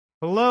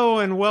Hello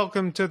and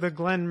welcome to the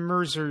Glenn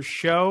Mercer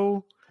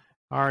Show.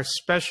 Our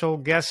special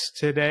guest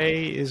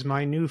today is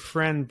my new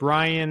friend,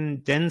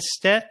 Bryan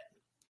Dennstedt.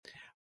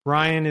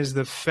 Bryan is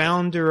the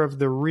founder of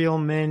the Real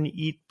Men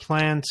Eat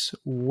Plants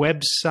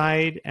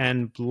website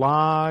and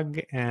blog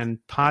and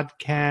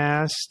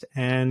podcast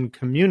and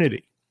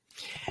community.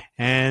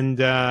 And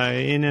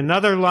in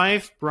another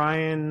life,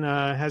 Bryan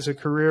has a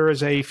career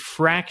as a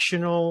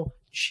fractional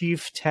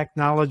chief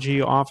technology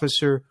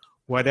officer,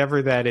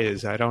 whatever that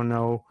is. I don't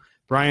know.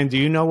 Bryan, do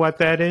you know what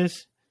that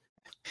is?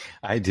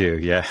 I do,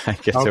 yeah. I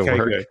get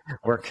to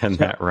work in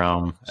that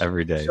realm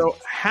every day. So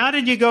how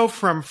did you go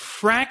from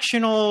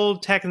fractional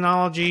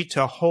technology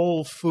to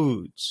whole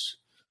foods?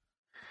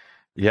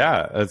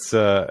 Yeah, it's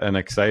an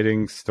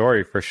exciting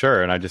story for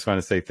sure. And I just want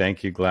to say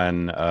thank you,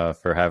 Glenn,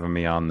 for having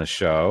me on the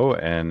show.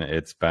 And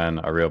it's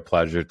been a real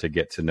pleasure to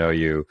get to know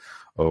you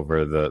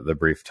over the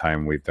brief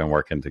time we've been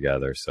working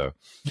together. So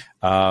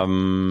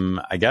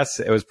I guess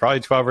it was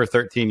probably 12 or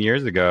 13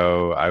 years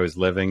ago. I was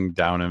living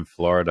down in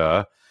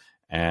Florida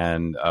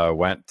and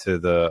went to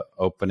the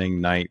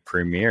opening night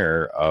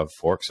premiere of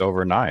Forks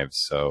Over Knives.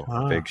 So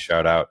big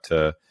shout out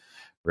to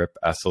Rip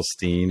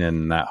Esselstyn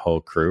and that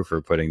whole crew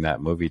for putting that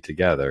movie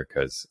together,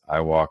 because I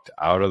walked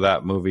out of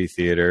that movie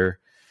theater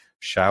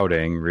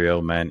shouting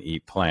 "Real Men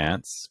Eat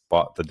Plants,"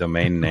 bought the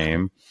domain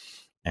name,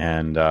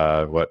 and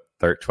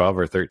 12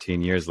 or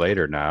 13 years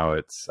later now,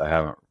 I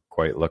haven't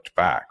quite looked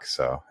back.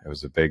 So it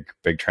was a big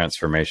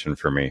transformation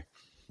for me.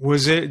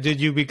 Did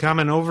you become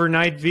an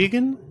overnight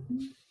vegan?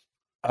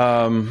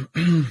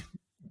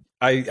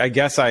 I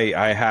guess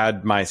I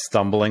had my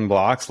stumbling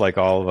blocks, like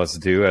all of us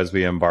do as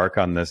we embark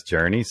on this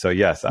journey. So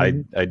yes, I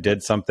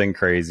did something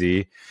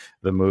crazy.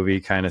 The movie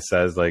kind of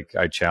says, like,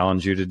 I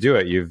challenge you to do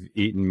it. You've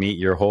eaten meat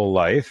your whole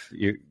life.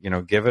 You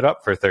give it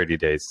up for 30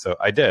 days. So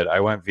I did.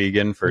 I went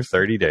vegan for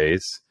 30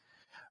 days.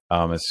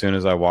 As soon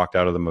as I walked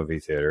out of the movie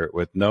theater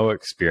with no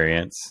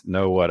experience,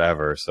 no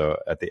whatever. So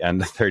at the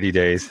end of 30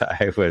 days,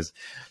 I was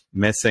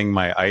missing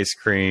my ice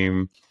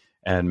cream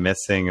and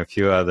missing a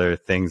few other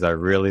things I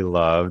really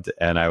loved.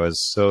 And I was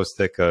so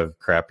sick of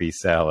crappy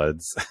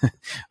salads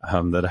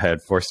that I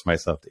had forced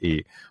myself to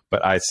eat.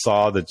 But I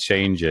saw the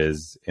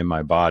changes in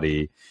my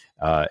body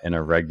in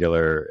a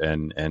regular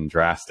and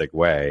drastic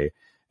way.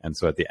 And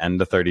so at the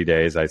end of 30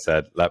 days, I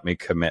said, let me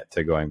commit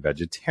to going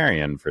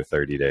vegetarian for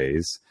 30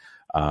 days.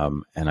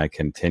 And I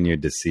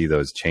continued to see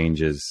those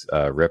changes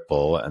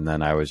ripple. And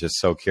then I was just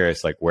so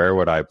curious, like, where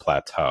would I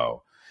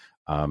plateau?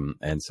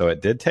 And so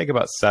it did take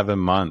about 7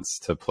 months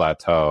to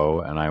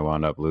plateau, and I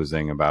wound up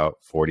losing about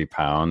 40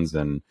 pounds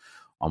and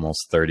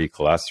almost 30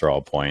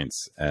 cholesterol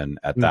points. And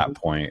at that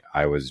point,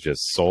 I was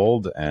just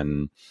sold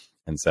and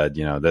said,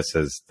 this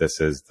is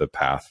the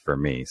path for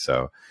me.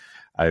 So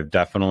I've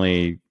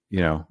definitely,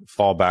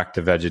 fall back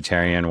to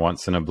vegetarian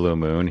once in a blue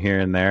moon here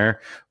and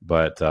there.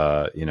 But,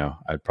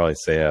 I'd probably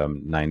say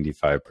I'm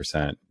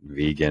 95%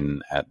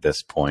 vegan at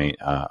this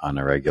point on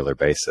a regular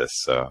basis.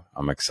 So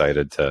I'm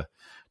excited to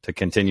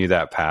continue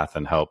that path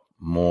and help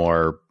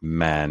more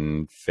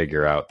men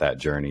figure out that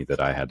journey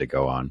that I had to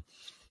go on.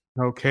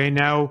 Okay.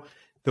 Now,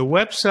 the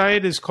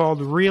website is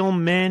called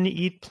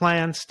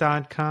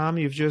realmeneatplants.com.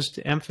 You've just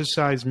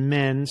emphasized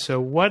men.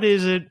 So what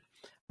is it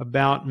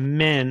about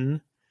men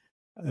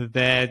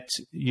that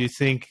you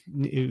think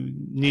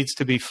needs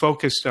to be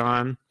focused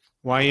on?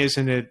 Why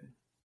isn't it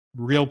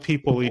real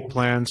people eat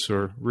plants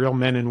or real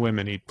men and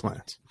women eat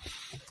plants?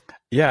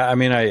 Yeah, I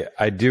mean,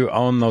 I do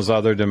own those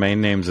other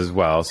domain names as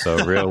well.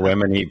 So Real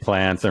Women Eat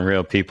Plants and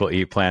Real People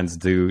Eat Plants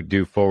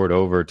do forward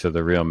over to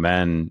the Real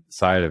Men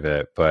side of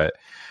it. But,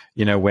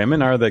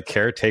 women are the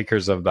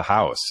caretakers of the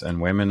house,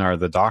 and women are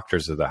the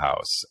doctors of the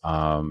house.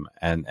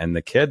 And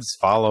the kids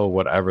follow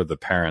whatever the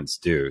parents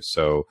do.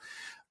 So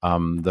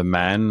the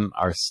men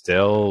are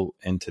still,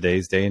 in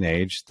today's day and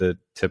age, the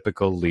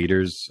typical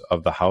leaders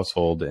of the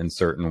household in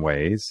certain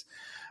ways.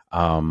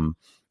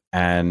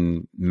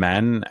 And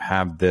men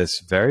have this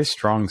very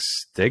strong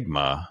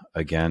stigma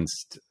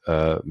against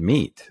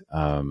meat,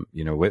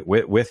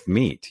 with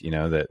meat,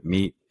 that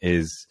meat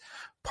is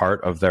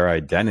part of their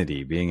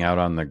identity, being out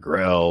on the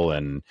grill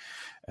and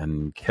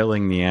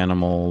killing the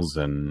animals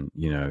and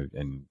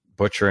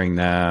butchering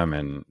them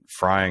and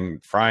frying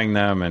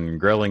them and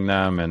grilling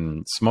them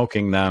and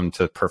smoking them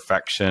to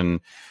perfection.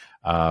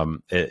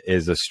 It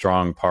is a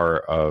strong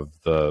part of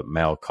the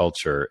male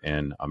culture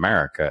in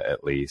America,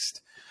 at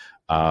least.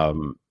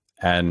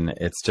 And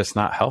it's just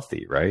not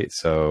healthy, right?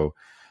 So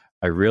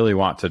I really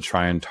want to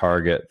try and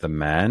target the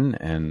men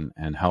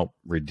and help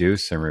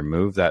reduce and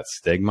remove that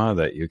stigma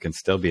that you can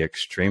still be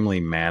extremely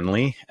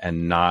manly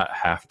and not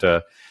have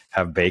to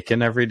have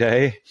bacon every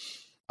day.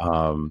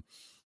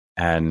 And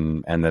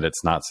that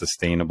it's not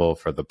sustainable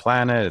for the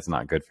planet. It's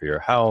not good for your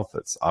health.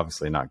 It's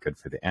obviously not good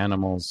for the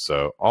animals.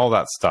 So all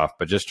that stuff,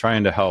 but just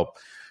trying to help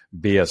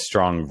be a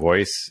strong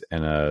voice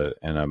in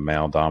a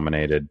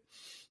male-dominated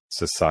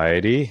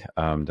society,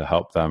 to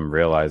help them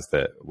realize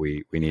that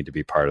we need to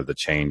be part of the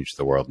change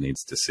the world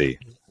needs to see.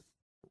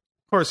 Of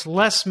course,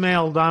 less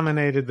male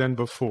dominated than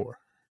before.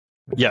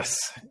 Yes,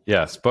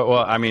 yes. But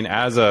well, I mean,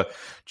 as a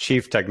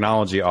chief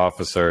technology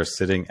officer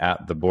sitting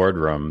at the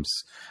boardrooms,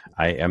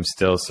 I am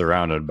still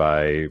surrounded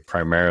by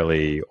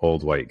primarily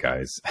old white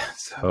guys.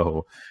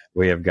 So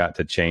we have got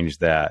to change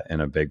that in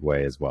a big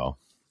way as well.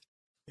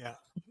 Yeah.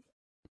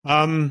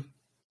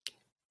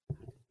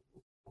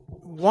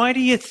 Why do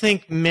you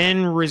think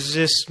men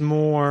resist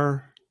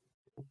more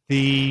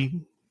the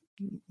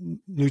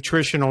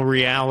nutritional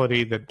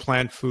reality that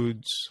plant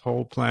foods,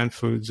 whole plant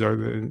foods, are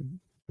the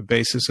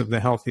basis of the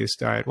healthiest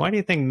diet? Why do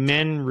you think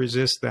men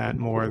resist that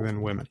more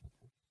than women?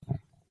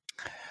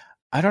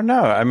 I don't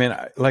know. I mean,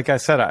 like I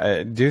said,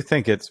 I do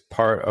think it's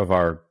part of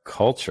our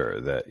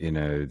culture that, you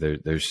know,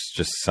 there's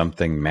just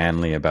something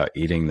manly about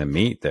eating the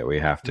meat that we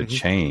have to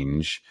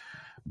change.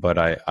 But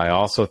I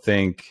also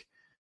think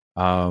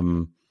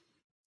the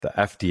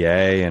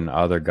FDA and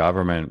other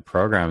government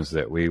programs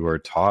that we were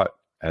taught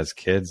as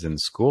kids in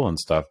school and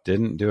stuff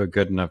didn't do a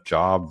good enough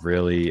job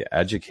really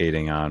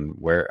educating on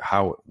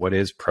what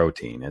is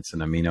protein. It's an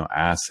amino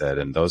acid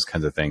and those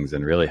kinds of things,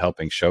 and really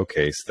helping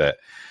showcase that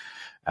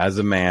as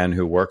a man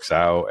who works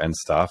out and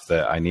stuff,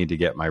 that I need to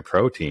get my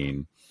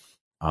protein.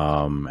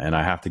 And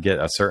I have to get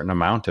a certain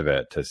amount of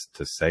it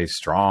to stay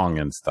strong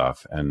and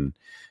stuff. And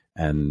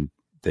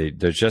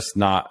there's just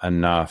not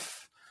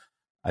enough,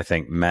 I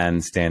think,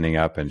 men standing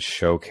up and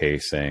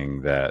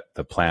showcasing that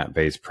the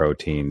plant-based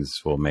proteins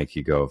will make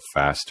you go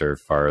faster,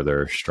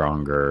 farther,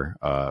 stronger.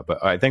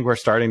 But I think we're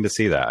starting to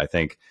see that. I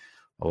think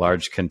a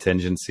large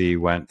contingency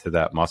went to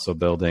that muscle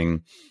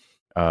building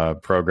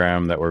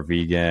program that were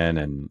vegan,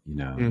 and, you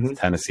know, the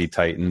Tennessee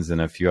Titans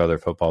and a few other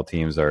football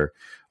teams are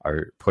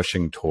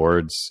pushing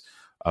towards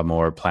a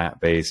more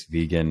plant-based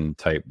vegan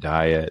type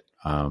diet.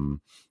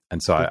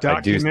 And so the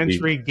documentary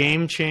I do see,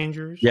 Game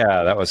Changers.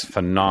 Yeah, that was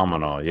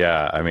phenomenal.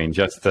 Yeah, I mean,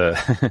 just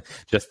the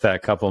just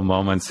that couple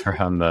moments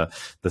around the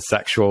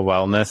sexual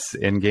wellness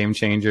in Game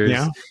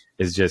Changers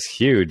is just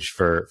huge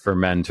for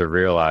men to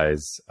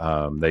realize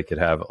they could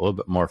have a little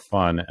bit more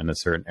fun in a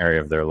certain area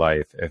of their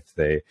life if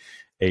they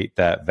ate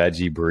that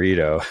veggie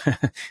burrito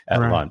at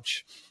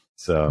lunch.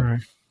 So,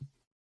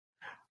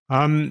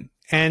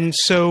 and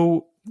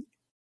so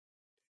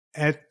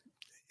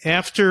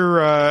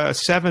after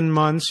 7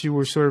 months, you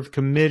were sort of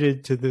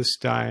committed to this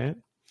diet.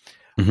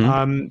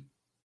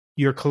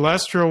 Your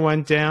cholesterol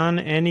went down.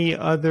 Any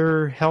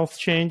other health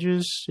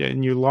changes?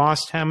 And you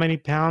lost how many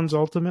pounds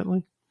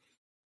ultimately?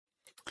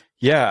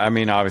 Yeah, I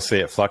mean, obviously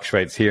it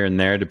fluctuates here and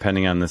there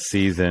depending on the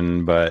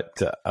season, but,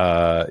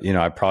 you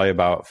know, I probably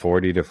about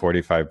 40 to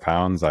 45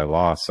 pounds I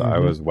lost. So I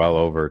was well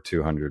over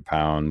 200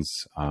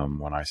 pounds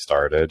when I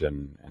started,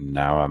 and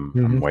now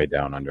I'm way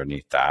down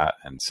underneath that.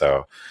 And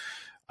so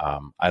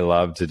I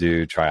love to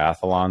do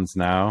triathlons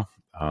now.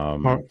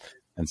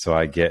 And so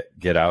I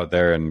get out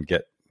there and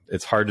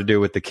it's hard to do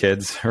with the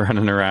kids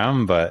running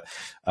around, but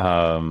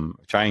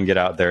try and get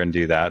out there and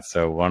do that.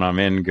 So when I'm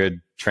in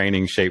good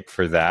training shape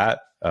for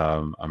that,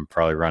 I'm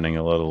probably running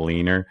a little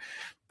leaner,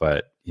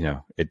 but, you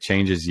know, it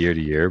changes year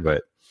to year.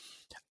 But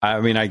I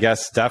mean, I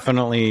guess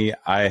definitely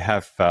I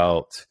have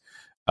felt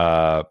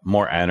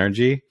more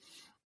energy.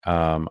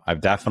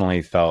 I've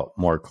definitely felt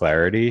more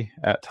clarity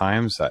at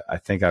times. I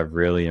think I've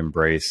really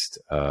embraced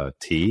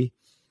tea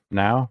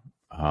now.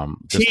 I've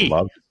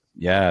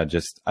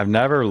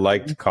never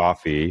liked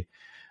coffee.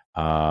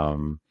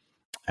 And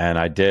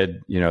I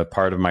did, you know,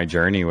 part of my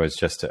journey was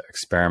just to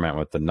experiment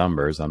with the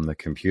numbers. I'm the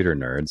computer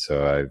nerd,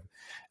 so I've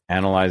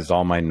analyzed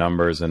all my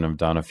numbers and have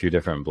done a few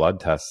different blood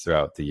tests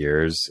throughout the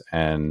years.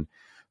 And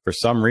for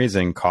some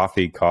reason,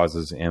 coffee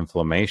causes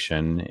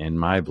inflammation in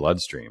my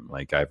bloodstream.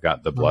 Like, I've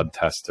got the blood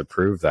test to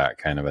prove that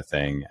kind of a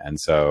thing. And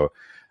so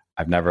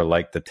I've never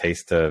liked the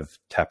taste of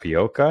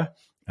tapioca,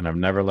 and I've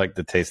never liked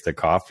the taste of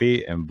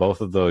coffee. And both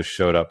of those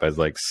showed up as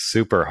like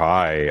super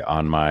high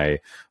on my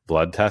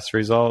blood test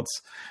results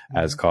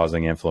as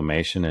causing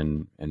inflammation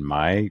in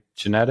my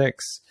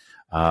genetics.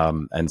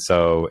 And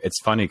so it's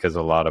funny because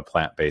a lot of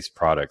plant-based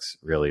products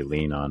really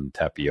lean on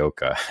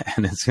tapioca.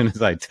 And as soon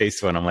as I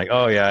taste one, I'm like,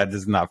 oh yeah, this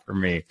is not for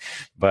me.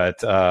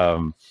 But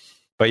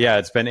yeah,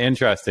 it's been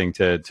interesting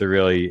to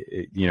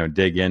really, you know,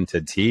 dig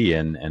into tea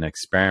and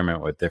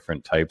experiment with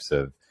different types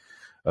of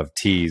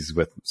teas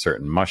with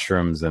certain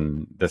mushrooms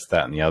and this,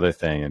 that, and the other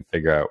thing, and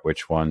figure out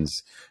which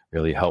ones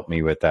really help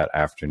me with that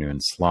afternoon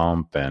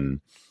slump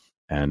and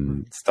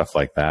stuff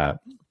like that.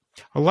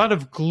 A lot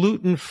of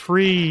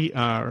gluten-free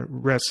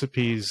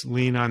recipes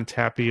lean on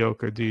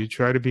tapioca. Do you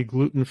try to be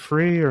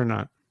gluten-free or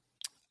not?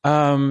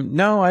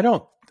 No, I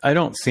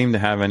don't seem to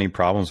have any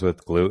problems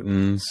with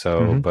gluten.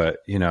 So, but,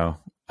 you know,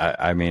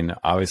 I mean,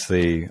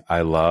 obviously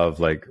I love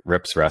like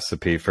Rip's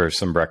recipe for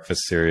some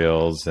breakfast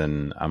cereals,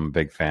 and I'm a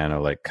big fan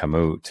of like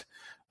kamut.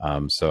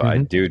 So I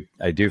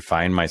do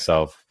find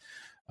myself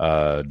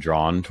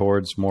drawn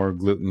towards more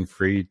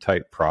gluten-free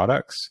type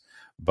products,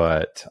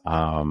 but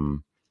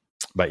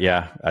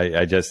yeah,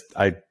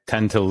 I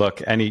tend to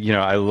look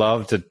I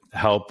love to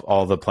help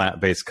all the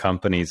plant-based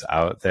companies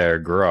out there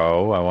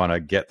grow. I want to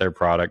get their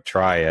product,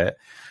 try it,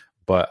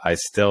 but I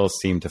still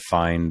seem to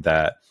find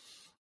that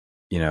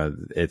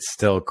it's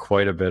still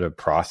quite a bit of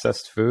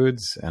processed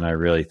foods. And I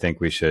really think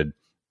we should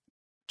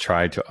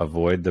try to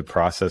avoid the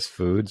processed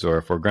foods, or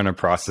if we're going to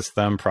process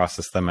them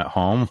at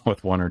home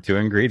with one or two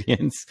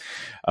ingredients.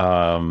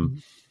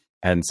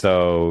 And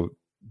so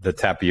the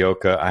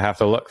tapioca, I have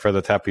to look for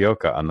the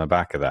tapioca on the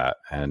back of that,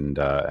 and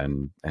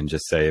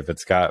just say if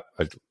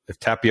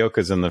tapioca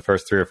is in the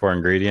first 3 or 4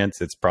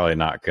 ingredients, it's probably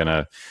not going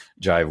to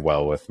jive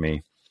well with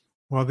me.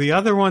 Well, the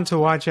other one to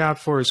watch out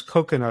for is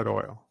coconut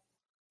oil.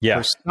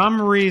 Yeah. For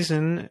some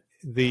reason,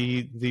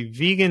 the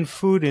vegan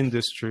food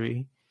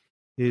industry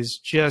is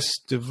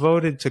just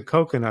devoted to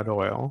coconut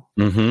oil.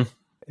 Mm-hmm.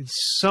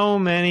 So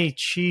many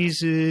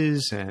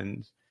cheeses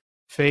and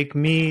fake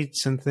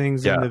meats and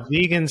things in the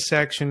vegan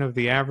section of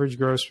the average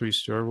grocery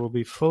store will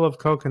be full of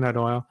coconut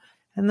oil,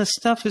 and the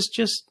stuff is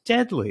just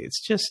deadly.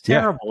 It's just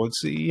terrible.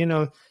 It's,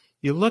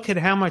 you look at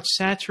how much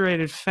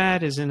saturated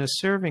fat is in a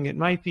serving. It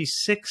might be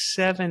 6,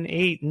 7,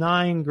 8,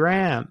 9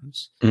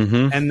 grams.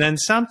 Mm-hmm. And then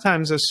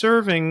sometimes a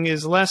serving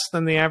is less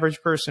than the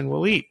average person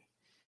will eat.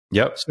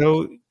 Yep.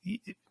 So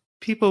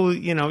people,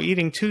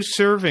 eating 2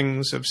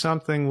 servings of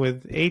something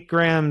with 8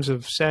 grams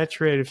of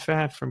saturated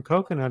fat from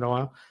coconut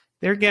oil,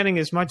 they're getting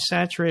as much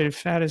saturated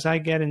fat as I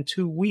get in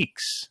 2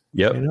 weeks.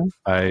 Yep.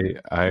 I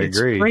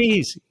agree. It's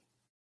crazy.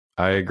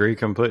 I agree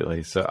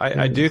completely. So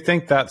I do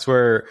think that's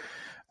where,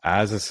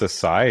 as a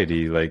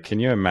society, like, can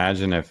you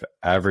imagine if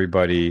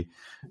everybody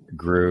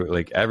grew,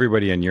 like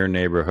everybody in your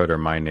neighborhood or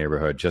my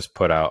neighborhood just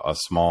put out a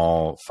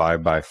small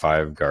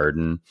 5x5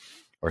 garden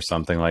or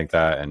something like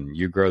that, and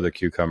you grow the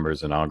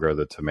cucumbers and I'll grow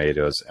the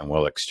tomatoes and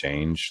we'll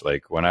exchange.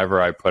 Like,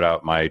 whenever I put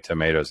out my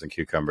tomatoes and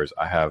cucumbers,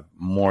 I have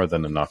more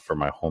than enough for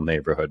my whole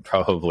neighborhood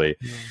probably.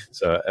 Yeah.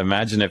 So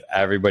imagine if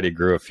everybody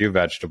grew a few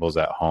vegetables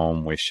at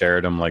home, we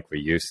shared them like we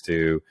used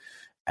to,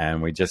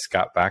 and we just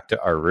got back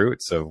to our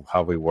roots of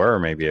how we were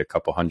maybe a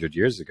couple 100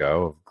 years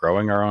ago, of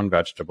growing our own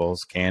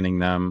vegetables, canning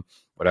them,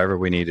 whatever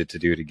we needed to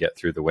do to get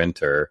through the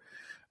winter.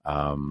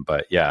 I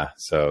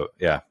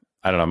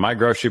don't know. My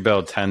grocery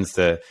bill tends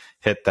to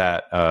hit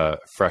that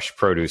fresh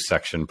produce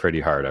section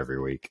pretty hard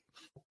every week.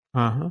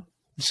 Uh-huh.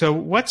 So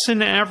what's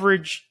an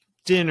average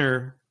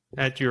dinner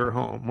at your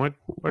home? What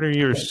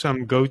are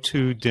some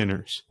go-to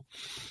dinners?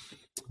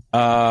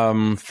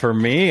 For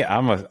me,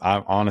 I'm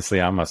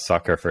a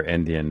sucker for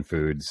Indian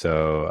food.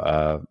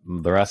 So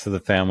the rest of the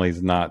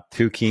family's not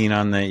too keen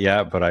on that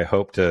yet, but I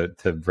hope to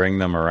bring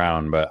them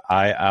around. But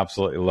I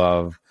absolutely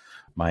love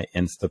my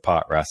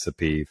Instapot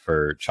recipe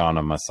for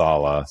chana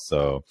masala.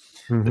 So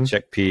the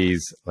chickpeas,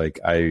 like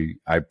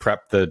I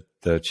prep the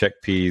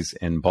chickpeas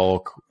in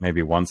bulk,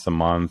 maybe once a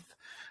month.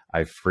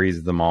 I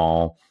freeze them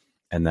all,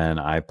 and then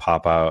I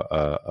pop out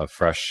a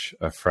fresh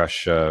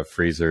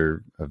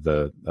freezer of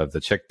the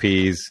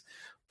chickpeas,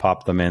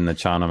 pop them in the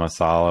chana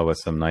masala with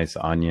some nice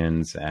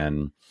onions,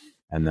 and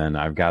then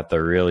I've got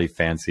the really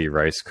fancy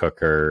rice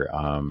cooker,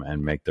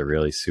 and make the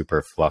really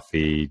super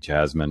fluffy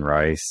jasmine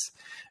rice.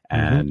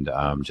 And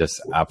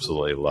just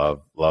absolutely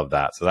love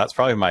that. So that's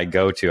probably my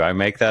go-to. I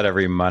make that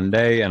every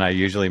Monday, and I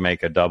usually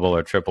make a double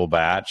or triple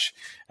batch,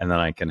 and then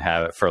I can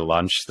have it for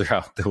lunch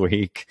throughout the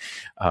week.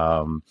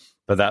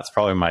 But that's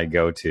probably my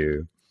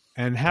go-to.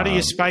 And how do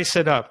you spice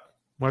it up?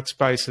 What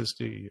spices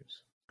do you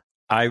use?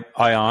 I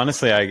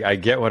honestly, I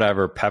get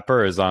whatever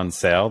pepper is on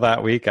sale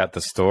that week at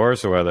the store.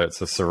 So whether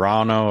it's a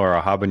serrano or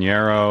a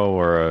habanero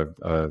or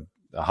a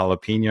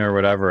jalapeno or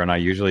whatever, and I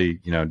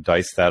usually,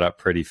 dice that up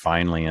pretty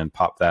finely and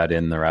pop that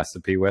in the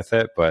recipe with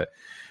it. But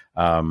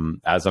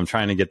as I'm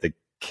trying to get the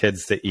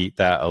kids to eat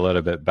that a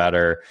little bit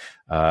better,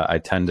 I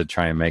tend to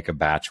try and make a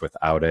batch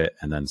without it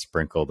and then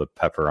sprinkle the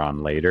pepper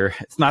on later.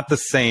 It's not the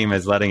same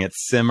as letting it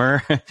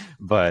simmer,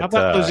 but how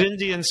about those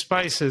Indian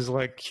spices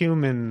like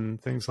cumin,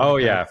 things like that? Oh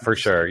yeah, for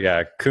sure.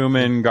 Yeah.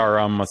 Cumin,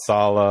 garam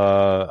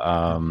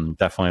masala,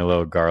 definitely a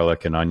little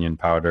garlic and onion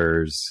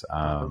powders,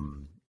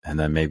 and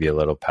then maybe a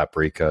little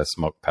paprika,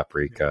 smoked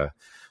paprika.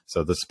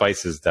 So the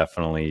spices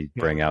definitely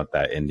bring out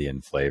that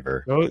Indian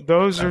flavor.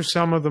 Those are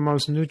some of the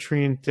most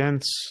nutrient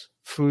dense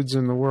foods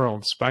in the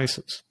world,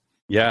 spices.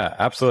 Yeah,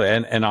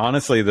 absolutely. And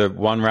honestly, the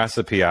one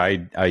recipe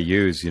I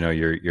use,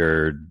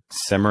 you're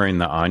simmering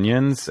the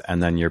onions,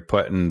 and then you're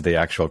putting the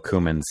actual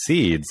cumin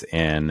seeds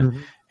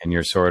in, and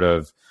you're sort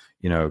of,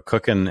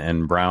 cooking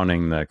and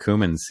browning the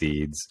cumin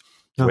seeds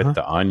with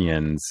the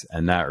onions,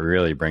 and that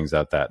really brings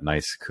out that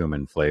nice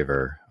cumin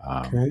flavor.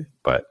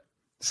 But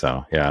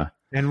so, yeah.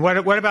 And what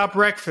about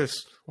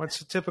breakfast?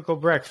 What's a typical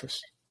breakfast?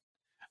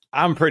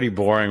 I'm pretty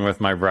boring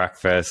with my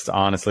breakfast,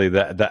 honestly.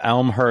 The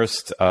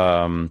Elmhurst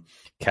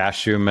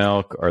cashew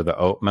milk, or the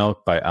oat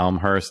milk by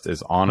Elmhurst,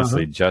 is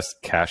honestly just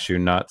cashew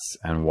nuts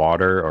and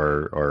water,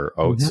 or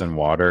oats and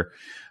water.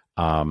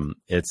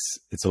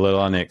 It's a little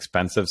on the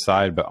expensive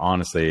side, but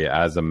honestly,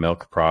 as a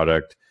milk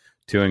product,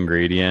 2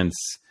 ingredients,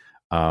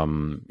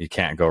 you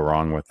can't go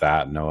wrong with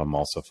that. No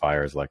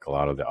emulsifiers like a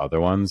lot of the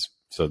other ones.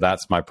 So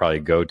that's my probably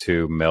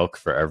go-to milk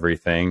for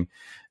everything.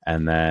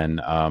 And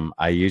then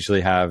I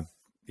usually have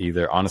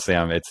either, honestly,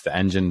 it's the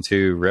Engine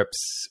 2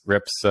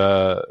 Rips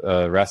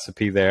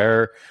recipe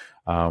there.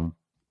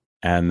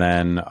 and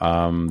then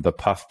the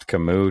puffed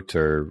kamut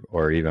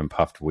or even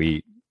puffed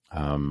wheat.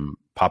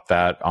 Pop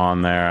that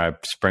on there. I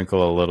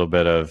sprinkle a little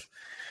bit of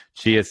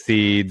chia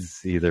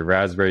seeds, either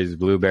raspberries,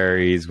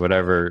 blueberries,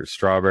 whatever,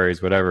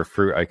 strawberries, whatever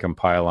fruit I can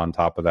pile on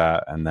top of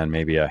that, and then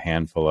maybe a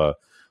handful of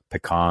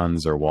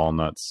pecans or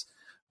walnuts.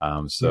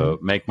 So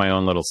make my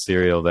own little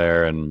cereal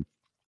there and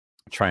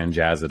try and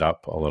jazz it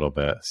up a little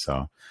bit.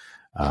 So,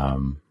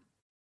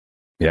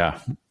 yeah,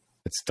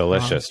 it's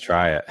delicious.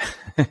 Try it.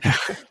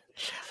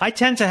 I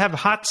tend to have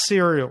hot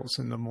cereals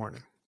in the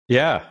morning.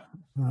 Yeah.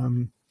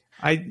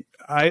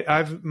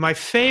 I've my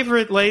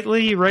favorite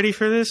lately. You ready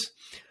for this?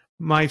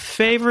 My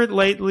favorite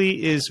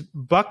lately is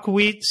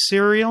buckwheat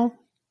cereal.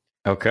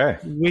 Okay.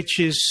 Which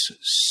is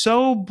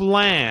so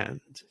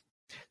bland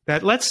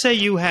that, let's say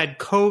you had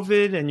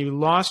COVID and you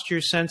lost your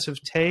sense of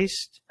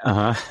taste,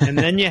 and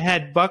then you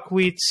had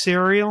buckwheat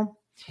cereal.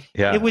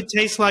 Yeah. It would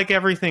taste like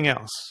everything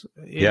else.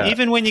 Yeah.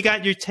 Even when you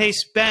got your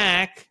taste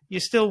back,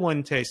 you still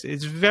wouldn't taste it.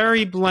 It's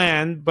very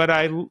bland, but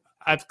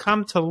I've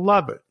come to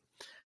love it.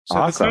 So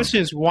awesome. The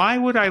question is, why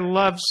would I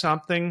love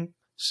something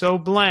so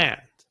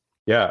bland?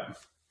 Yeah.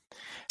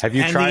 Have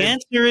you tried? And the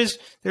answer is,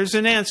 there's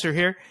an answer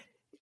here.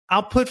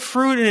 I'll put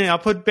fruit in it. I'll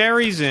put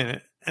berries in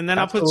it. And then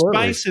Absolutely. I'll put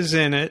spices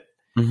in it.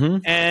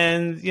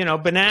 And,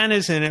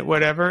 bananas in it,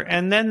 whatever.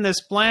 And then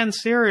this bland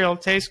cereal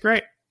tastes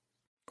great.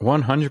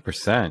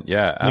 100%.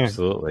 Yeah,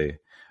 absolutely.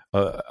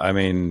 I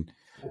mean,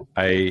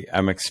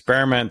 I'm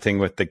experimenting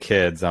with the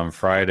kids. On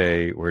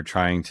Friday, we're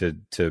trying to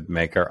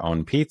make our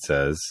own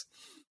pizzas.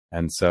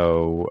 And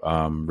so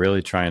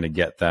really trying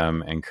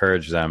to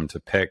encourage them to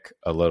pick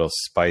a little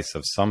spice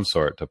of some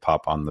sort to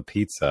pop on the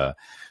pizza,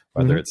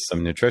 whether it's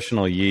some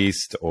nutritional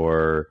yeast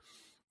or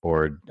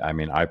I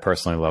mean, I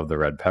personally love the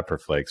red pepper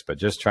flakes, but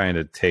just trying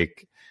to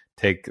take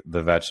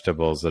the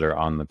vegetables that are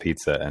on the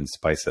pizza and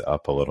spice it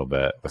up a little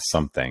bit with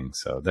something.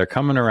 So they're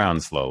coming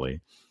around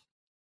slowly.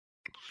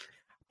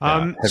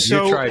 Yeah.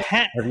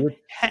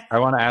 I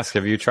want to ask,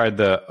 have you tried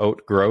the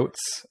oat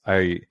groats?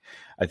 I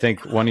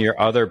think one of your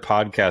other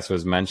podcasts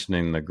was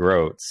mentioning the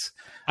groats.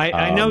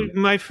 I know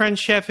my friend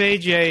Chef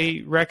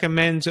AJ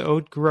recommends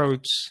oat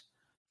groats.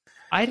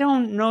 I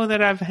don't know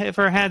that I've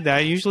ever had that.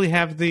 I usually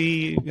have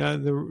the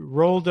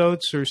rolled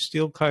oats or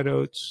steel cut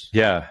oats.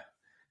 Yeah.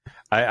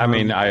 I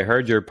mean, I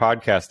heard your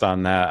podcast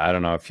on that, I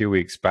don't know, a few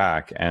weeks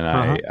back, and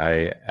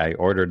I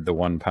ordered the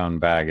 1 pound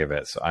bag of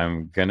it. So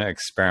I'm going to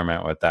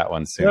experiment with that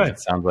one soon. Good.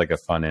 It sounds like a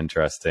fun,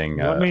 interesting.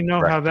 Let me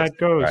know how that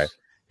goes. Right.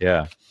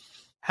 Yeah.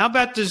 How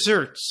about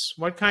desserts?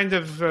 What kind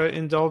of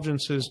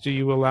indulgences do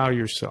you allow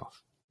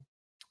yourself?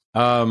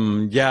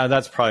 Yeah,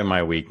 that's probably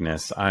my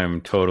weakness. I'm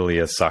totally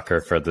a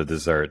sucker for the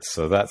desserts.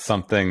 So that's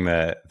something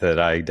that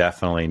I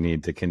definitely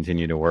need to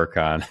continue to work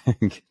on,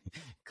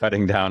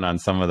 cutting down on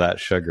some of that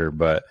sugar.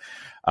 But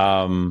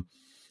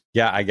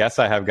yeah, I guess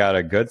I have got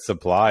a good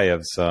supply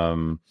of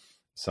some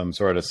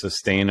sort of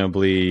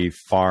sustainably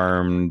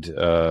farmed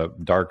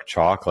dark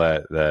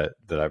chocolate that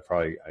I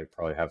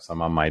probably have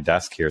some on my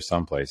desk here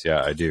someplace.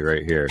 Yeah, I do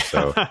right here.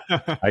 So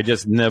I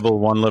just nibble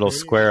one little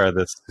square of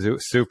this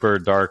super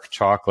dark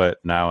chocolate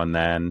now and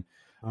then.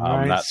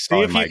 Right. That's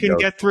see if you can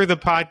get through the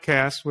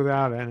podcast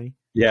without any.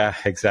 Yeah,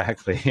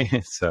 exactly.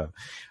 So,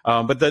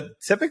 but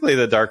typically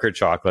the darker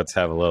chocolates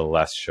have a little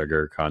less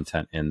sugar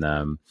content in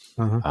them.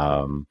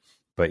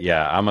 But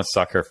yeah, I'm a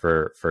sucker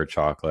for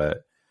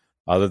chocolate.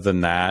 Other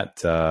than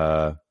that,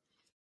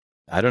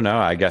 I don't know.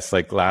 I guess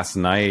like last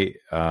night,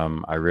 I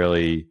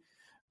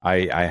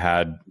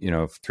had,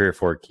 3 or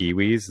 4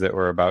 kiwis that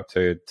were about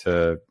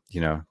to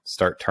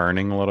start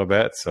turning a little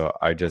bit. So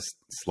I just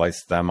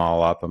sliced them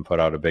all up and put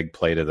out a big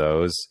plate of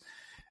those.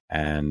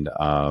 And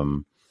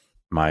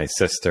my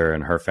sister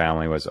and her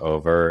family was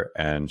over,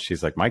 and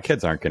she's like, my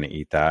kids aren't going to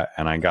eat that.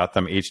 And I got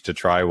them each to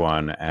try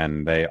one,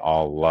 and they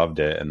all loved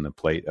it. And the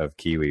plate of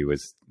kiwi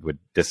would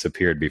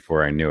disappeared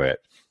before I knew it.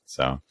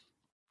 So.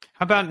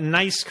 How about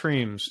nice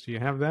creams? Do you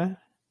have that?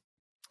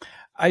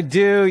 I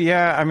do.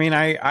 Yeah. I mean,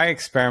 I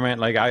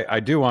experiment. Like I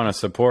do want to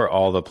support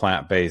all the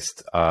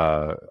plant-based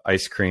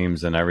ice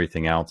creams and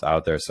everything else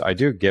out there. So I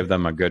do give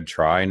them a good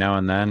try now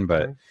and then,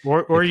 but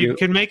or you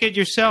can make it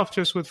yourself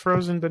just with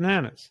frozen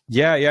bananas.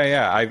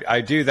 Yeah.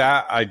 I do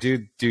that. I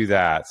do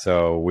that.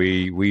 So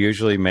we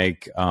usually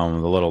make the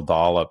little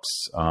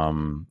dollops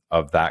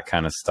of that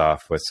kind of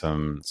stuff with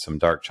some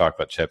dark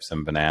chocolate chips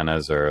and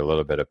bananas or a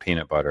little bit of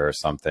peanut butter or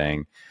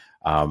something.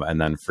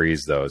 And then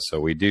freeze those. So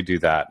we do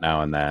that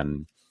now and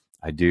then.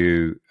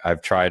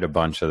 I've tried a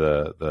bunch of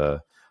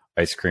the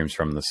ice creams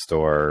from the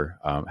store.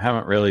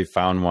 Haven't really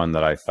found one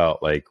that I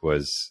felt like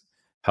was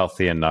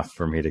healthy enough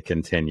for me to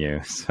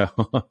continue. So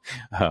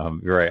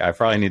you're right. I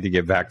probably need to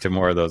get back to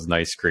more of those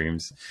nice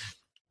creams.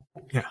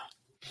 Yeah.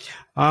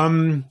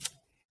 And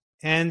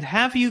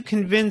have you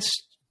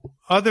convinced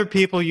other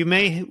people, you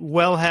may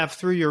well have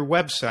through your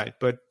website,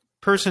 but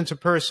person to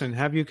person,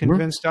 have you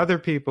convinced other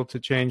people to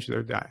change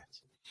their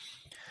diets?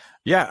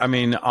 Yeah, I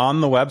mean, on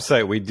the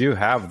website, we do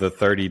have the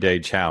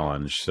 30-day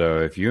challenge. So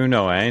if you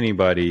know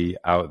anybody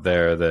out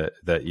there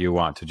that you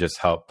want to just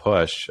help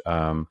push,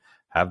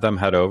 have them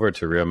head over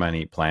to Real Men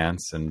Eat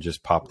Plants and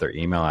just pop their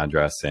email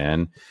address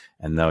in,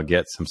 and they'll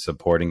get some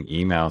supporting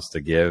emails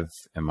to give,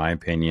 in my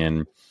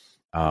opinion,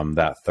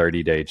 that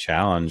 30-day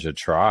challenge a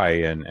try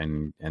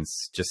and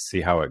just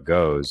see how it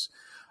goes.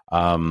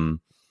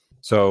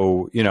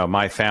 So,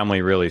 my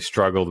family really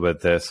struggled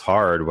with this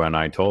hard when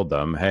I told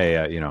them, hey,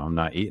 I'm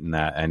not eating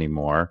that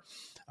anymore.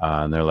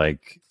 And they're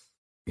like,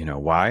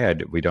 why?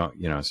 We don't,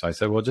 so I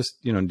said, well,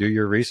 just, do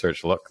your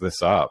research, look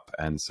this up.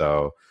 And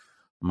so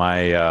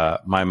my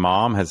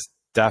mom has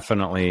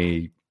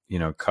definitely,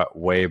 cut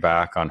way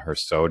back on her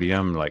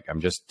sodium. Like,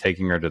 I'm just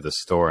taking her to the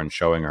store and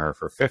showing her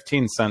for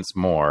 15 cents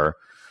more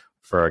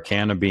for a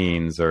can of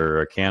beans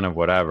or a can of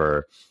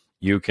whatever,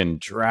 you can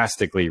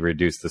drastically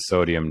reduce the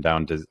sodium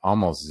down to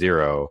almost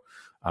zero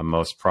on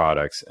most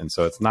products. And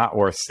so it's not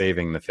worth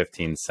saving the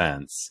 15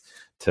 cents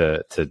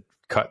to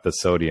cut the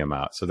sodium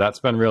out. So that's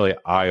been really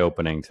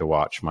eye-opening to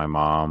watch my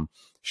mom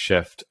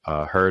shift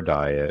her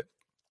diet.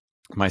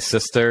 My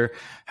sister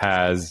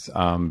has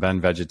been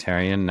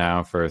vegetarian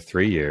now for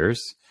 3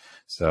 years.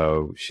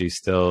 So she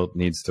still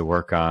needs to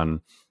work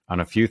on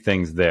a few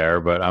things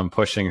there, but I'm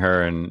pushing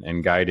her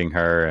and guiding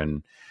her.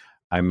 And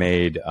I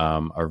made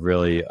a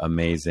really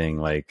amazing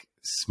like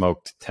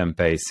smoked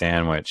tempeh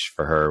sandwich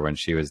for her when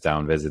she was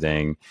down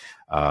visiting,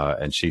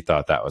 and she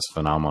thought that was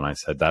phenomenal. And I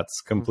said,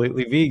 that's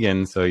completely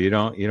vegan, so you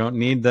don't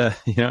need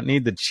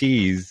the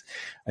cheese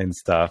and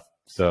stuff.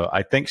 So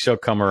I think she'll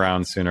come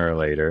around sooner or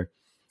later.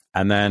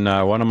 And then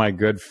one of my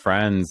good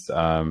friends,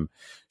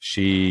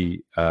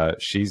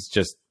 she's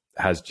just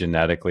has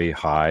genetically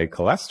high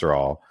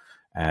cholesterol.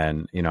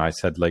 And, I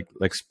said, like,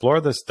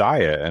 explore this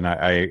diet. And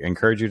I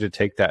encourage you to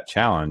take that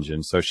challenge.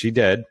 And so she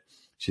did.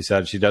 She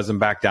said she doesn't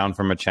back down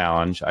from a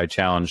challenge. I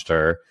challenged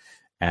her,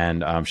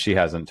 and she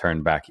hasn't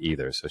turned back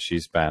either. So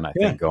she's been, I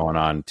think, going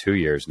on 2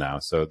 years now.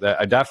 So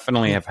I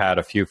definitely have had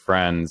a few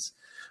friends,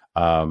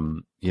 have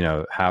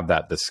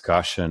that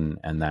discussion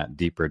and that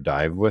deeper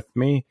dive with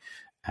me.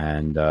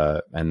 And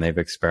they've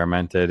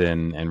experimented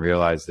and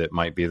realized it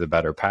might be the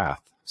better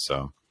path.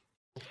 So.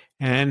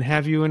 And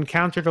have you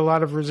encountered a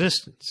lot of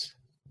resistance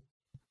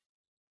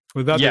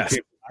with other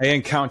people? I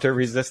encounter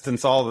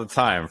resistance all the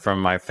time,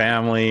 from my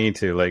family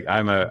to like,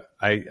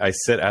 I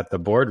sit at the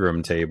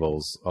boardroom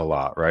tables a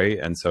lot. Right.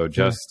 And so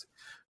just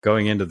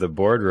going into the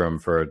boardroom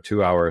for a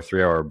 2-hour,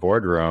 3-hour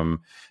boardroom,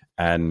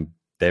 and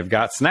they've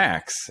got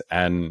snacks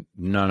and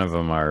none of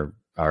them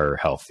are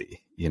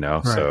healthy,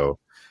 Right. So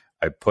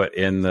I put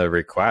in the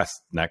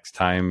request next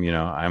time,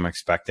 I'm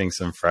expecting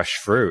some fresh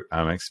fruit.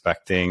 I'm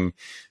expecting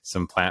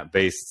some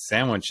plant-based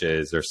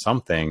sandwiches or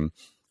something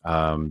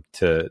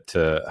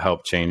to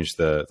help change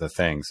the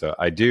thing. So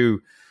I do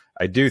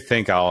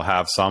think I'll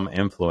have some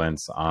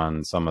influence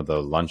on some of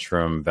the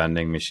lunchroom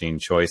vending machine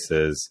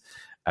choices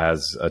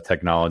as a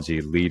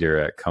technology leader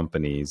at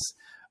companies.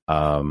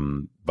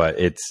 But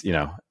it's,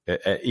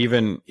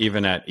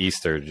 even at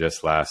Easter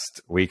just last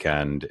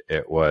weekend,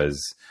 it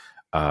was,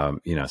 some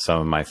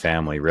of my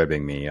family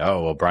ribbing me.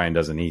 Oh, well, Bryan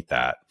doesn't eat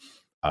that,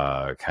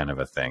 kind of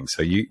a thing.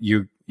 So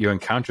you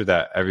encounter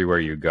that everywhere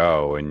you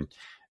go. And,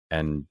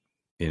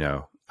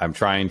 I'm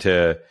trying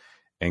to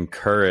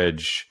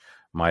encourage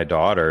my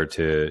daughter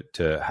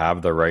to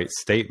have the right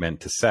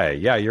statement to say,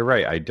 yeah, you're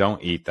right, I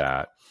don't eat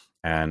that.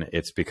 And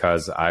it's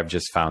because I've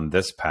just found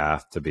this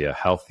path to be a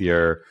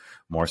healthier,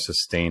 more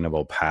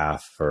sustainable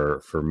path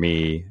for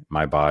me,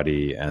 my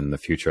body, and the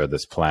future of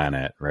this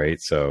planet. Right.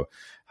 So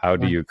how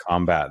do you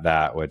combat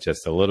that with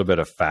just a little bit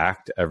of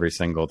fact every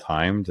single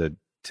time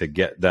to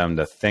get them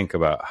to think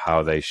about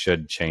how they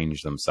should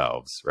change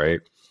themselves?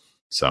 Right.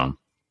 So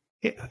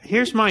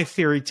here's my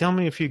theory. Tell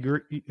me if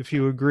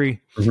you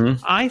agree.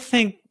 Mm-hmm. I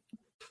think,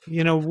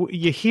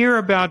 you hear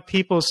about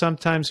people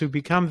sometimes who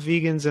become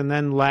vegans and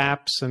then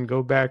lapse and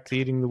go back to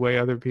eating the way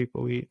other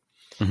people eat.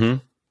 Mm-hmm.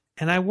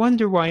 And I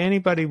wonder why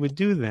anybody would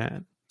do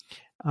that.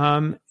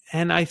 And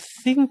I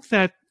think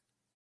that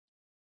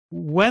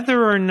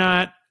whether or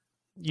not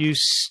you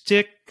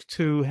stick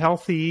to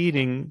healthy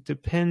eating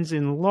depends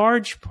in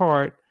large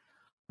part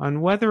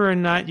on whether or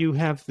not you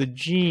have the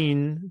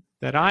gene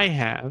that I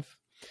have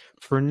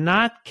for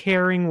not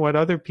caring what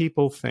other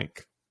people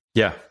think.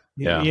 Yeah.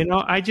 Yeah.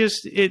 It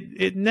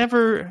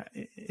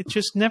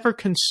just never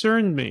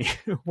concerned me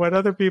what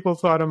other people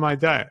thought of my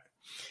diet.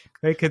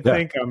 They could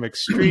think I'm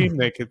extreme.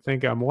 They could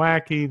think I'm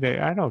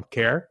wacky. I don't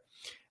care.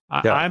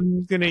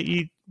 I'm going to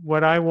eat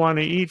what I want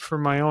to eat for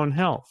my own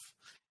health.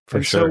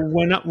 For sure.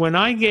 So when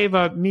I gave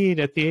up meat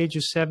at the age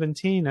of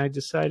 17, I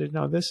decided,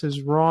 no, this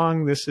is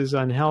wrong. This is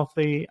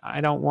unhealthy. I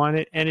don't want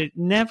it. And it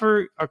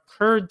never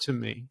occurred to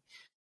me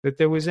that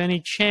there was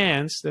any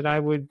chance that I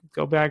would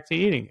go back to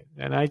eating it.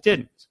 And I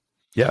didn't.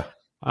 Yeah.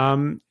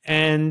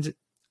 And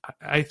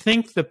I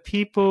think the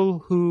people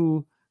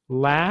who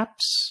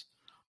lapse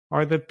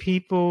are the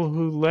people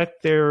who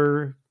let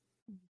their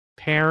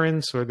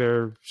parents or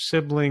their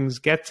siblings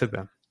get to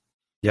them.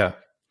 Yeah.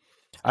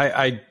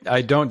 I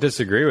don't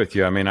disagree with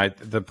you. I mean,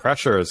 the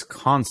pressure is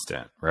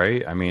constant,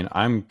 right? I mean,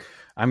 I'm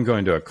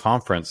going to a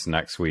conference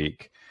next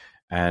week,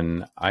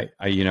 And I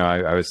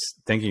was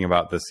thinking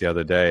about this the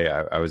other day.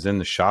 I was in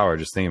the shower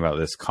just thinking about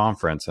this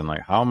conference and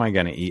like, how am I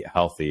going to eat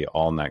healthy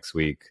all next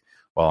week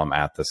while I'm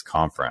at this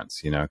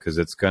conference? Because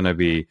it's going to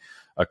be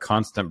a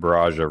constant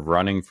barrage of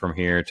running from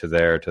here to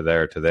there, to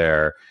there, to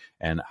there.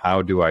 And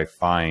how do I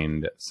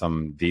find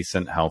some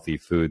decent, healthy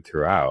food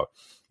throughout?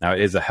 Now,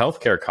 it is a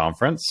healthcare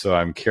conference, so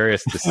I'm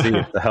curious to see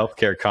if the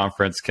healthcare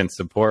conference can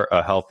support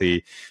a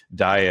healthy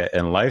diet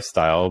and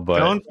lifestyle. But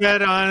don't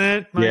bet on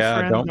it, my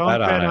friend. Don't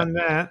bet on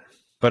that.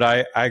 But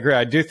I agree.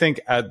 I do think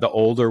the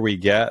older we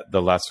get,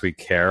 the less we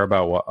care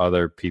about what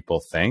other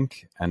people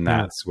think. And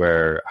that's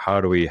where,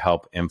 how do we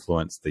help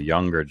influence the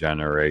younger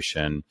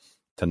generation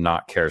to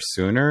not care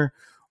sooner,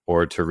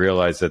 or to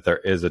realize that there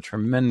is a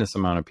tremendous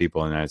amount of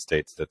people in the United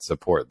States that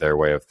support their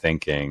way of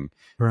thinking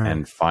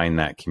and find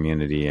that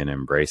community and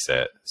embrace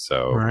it.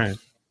 So,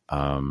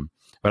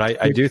 but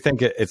I do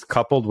think it's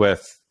coupled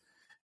with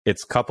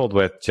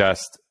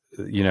just,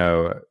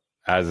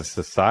 as a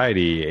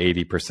society,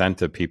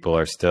 80% of people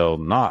are still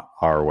not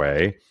our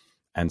way.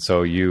 And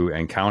so you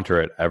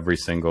encounter it every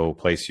single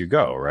place you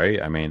go,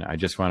 right? I mean, I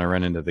just want to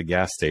run into the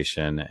gas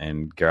station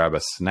and grab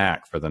a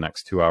snack for the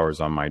next 2 hours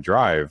on my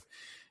drive.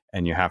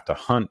 And you have to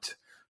hunt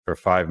for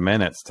 5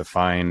 minutes to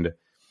find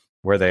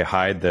where they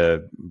hide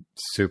the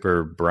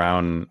super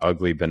brown,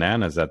 ugly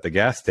bananas at the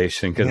gas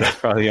station, because that's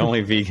probably the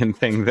only vegan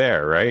thing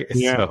there, right?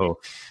 Yeah.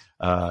 So,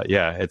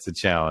 it's a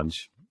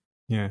challenge.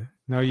 Yeah.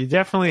 No, you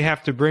definitely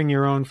have to bring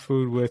your own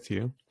food with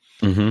you.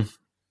 Mm-hmm.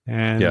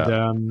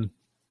 And,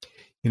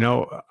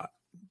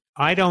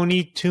 I don't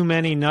eat too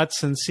many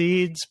nuts and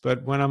seeds,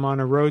 but when I'm on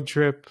a road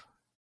trip,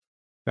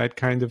 that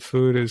kind of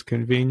food is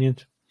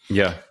convenient.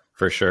 Yeah,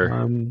 for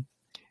sure.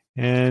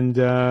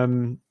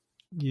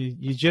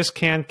 You just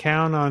can't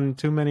count on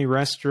too many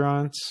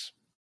restaurants,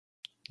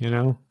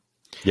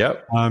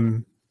 Yep.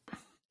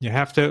 You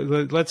have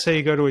to, let's say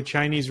you go to a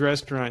Chinese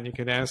restaurant, you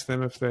could ask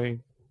them if they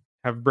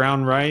have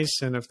brown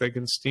rice and if they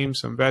can steam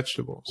some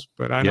vegetables,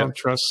 but I don't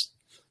trust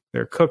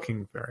their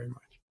cooking very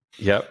much.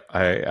 Yep.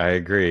 I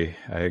agree.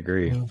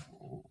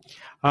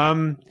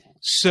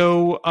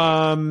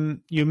 So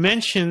you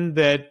mentioned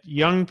that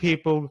young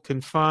people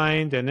can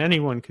find, and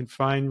anyone can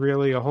find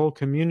really, a whole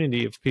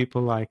community of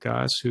people like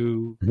us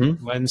who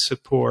lend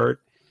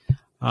support.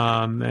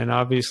 And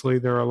obviously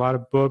there are a lot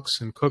of books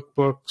and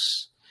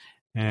cookbooks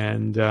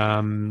and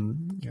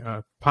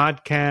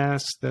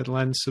podcasts that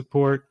lend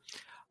support.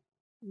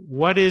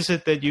 What is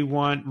it that you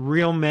want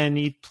Real Men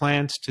Eat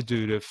Plants to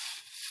do to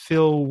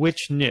fill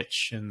which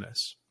niche in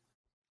this?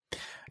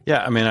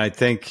 Yeah, I mean, I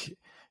think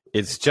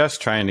it's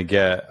just trying to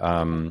get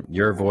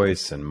your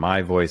voice and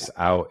my voice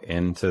out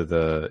into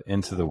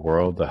the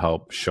world to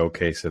help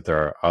showcase that there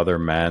are other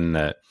men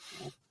that,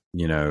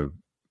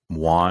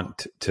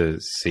 want to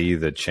see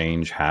the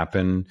change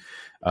happen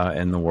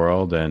in the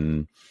world.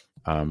 And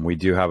we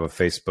do have a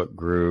Facebook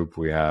group.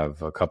 We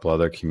have a couple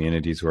other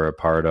communities we're a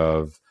part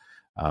of.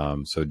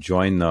 So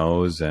join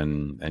those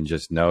and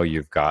just know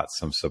you've got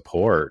some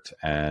support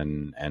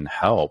and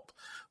help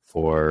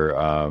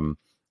for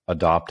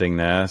adopting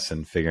this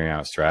and figuring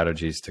out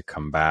strategies to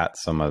combat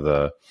some of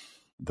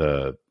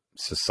the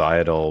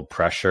societal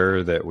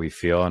pressure that we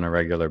feel on a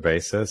regular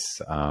basis,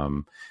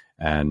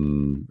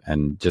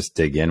 and just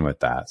dig in with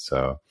that.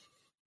 So,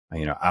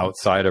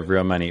 outside of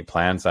Real Men Eat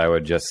Plants, I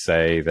would just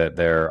say that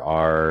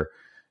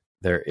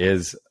there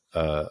is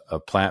a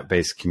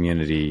plant-based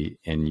community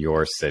in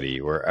your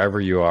city. Wherever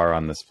you are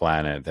on this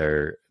planet,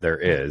 there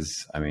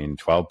is. I mean,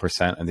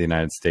 12% of the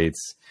United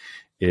States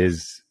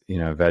is,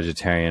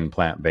 vegetarian,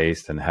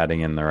 plant-based, and heading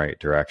in the right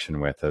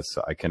direction with us.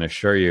 So I can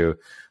assure you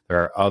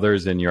there are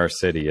others in your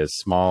city, as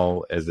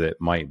small as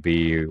it might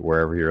be,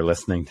 wherever you're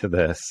listening to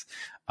this.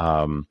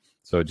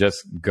 So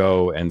just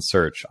go and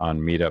search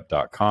on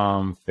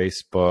meetup.com,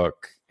 Facebook,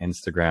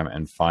 Instagram,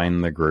 and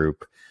find the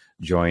group,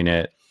 join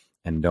it.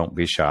 And don't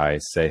be shy.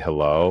 Say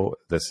hello.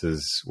 This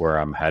is where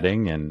I'm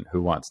heading, and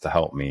who wants to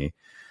help me?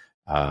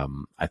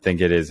 I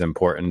think it is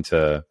important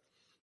to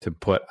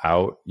put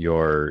out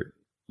your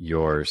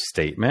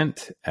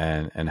statement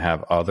and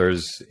have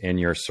others in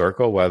your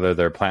circle, whether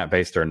they're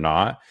plant-based or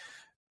not,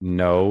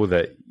 know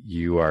that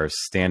you are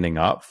standing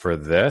up for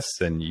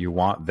this and you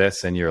want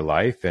this in your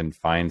life, and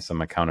find some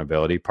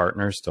accountability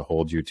partners to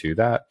hold you to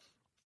that.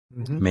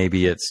 Mm-hmm.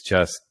 Maybe it's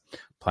just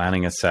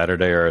planning a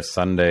Saturday or a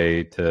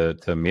Sunday to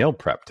meal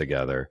prep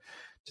together.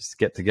 Just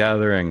get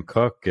together and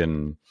cook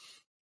and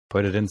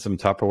put it in some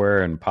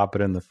Tupperware and pop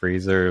it in the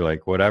freezer,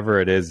 like whatever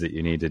it is that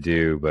you need to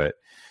do. But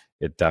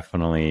it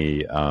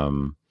definitely,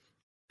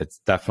 it's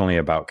definitely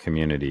about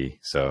community.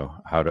 So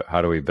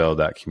how do we build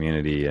that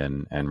community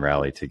and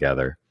rally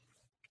together?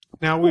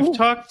 Now, we've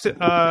talked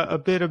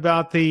a bit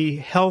about the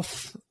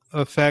health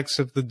effects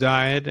of the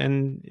diet,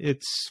 and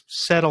it's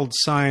settled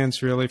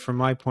science, really, from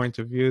my point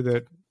of view,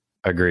 that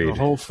agreed. The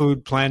whole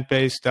food,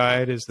 plant-based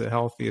diet is the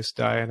healthiest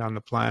diet on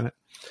the planet.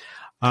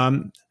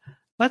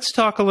 Let's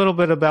talk a little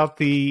bit about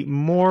the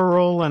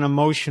moral and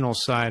emotional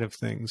side of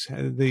things,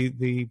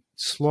 the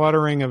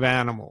slaughtering of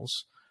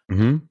animals.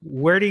 Hmm.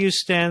 Where do you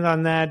stand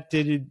on that?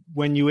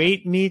 When you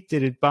ate meat,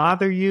 did it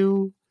bother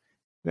you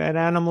that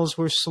animals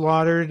were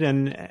slaughtered?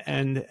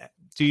 And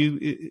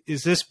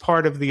is this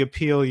part of the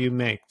appeal you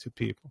make to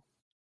people?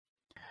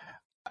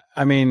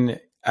 I mean,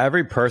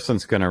 every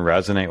person's going to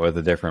resonate with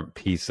a different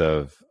piece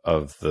of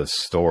the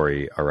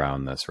story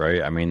around this,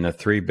 right? I mean, the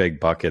three big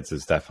buckets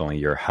is definitely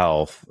your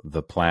health,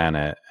 the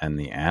planet, and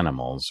the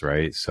animals,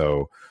 right?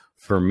 So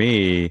for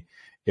me,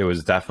 it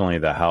was definitely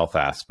the health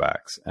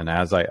aspects. And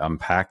as I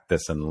unpacked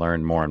this and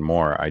learned more and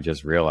more, I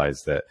just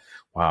realized that,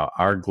 wow,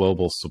 our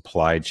global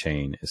supply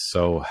chain is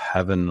so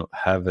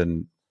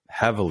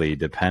heavily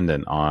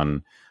dependent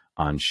on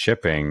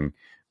shipping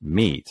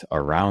meat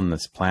around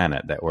this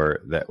planet, that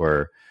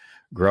we're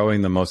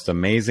growing the most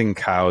amazing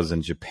cows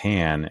in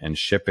Japan and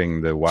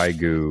shipping the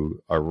Wagyu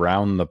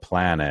around the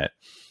planet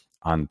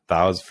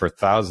for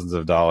thousands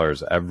of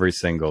dollars every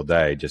single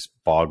day just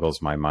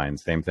boggles my mind.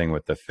 Same thing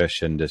with the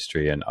fish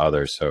industry and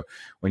others. So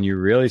when you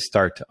really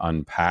start to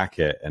unpack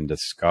it and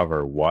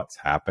discover what's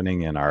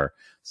happening in our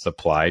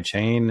supply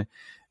chain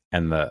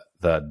and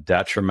the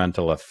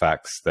detrimental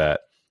effects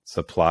that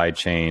supply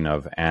chain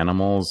of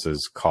animals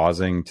is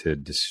causing to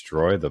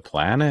destroy the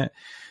planet,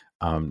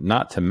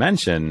 not to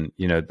mention,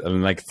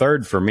 like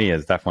third for me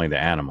is definitely the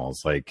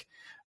animals. Like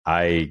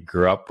I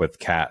grew up with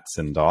cats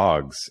and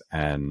dogs,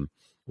 and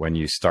when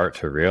you start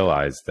to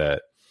realize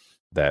that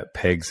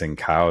pigs and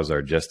cows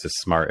are just as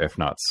smart, if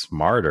not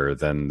smarter,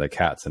 than the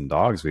cats and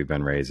dogs we've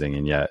been raising,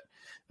 and yet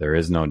there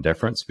is no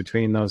difference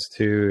between those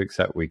two,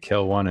 except we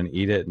kill one and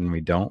eat it, and we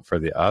don't for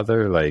the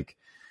other. Like,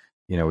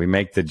 we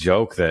make the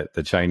joke that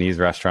the Chinese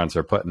restaurants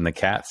are putting the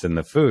cats in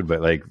the food,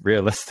 but like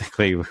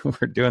realistically,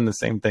 we're doing the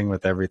same thing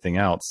with everything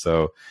else.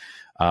 So,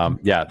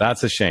 yeah,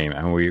 that's a shame.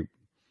 And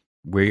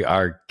we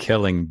are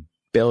killing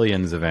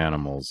billions of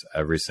animals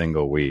every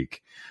single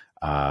week.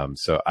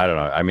 So I don't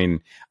know. I mean,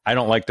 I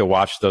don't like to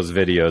watch those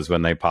videos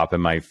when they pop in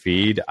my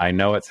feed. I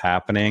know it's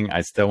happening.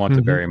 I still want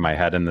to bury my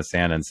head in the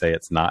sand and say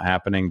it's not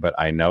happening, but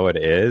I know it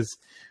is.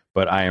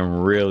 But I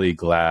am really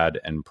glad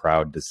and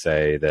proud to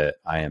say that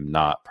I am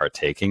not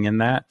partaking in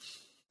that.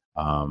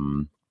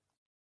 And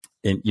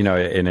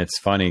it's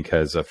funny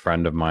because a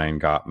friend of mine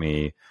got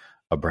me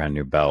a brand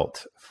new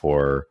belt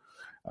for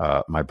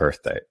my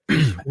birthday.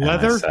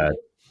 Leather?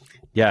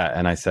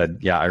 And I said,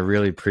 yeah, I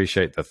really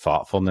appreciate the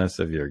thoughtfulness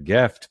of your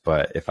gift,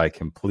 but if I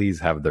can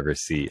please have the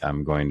receipt,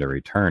 I'm going to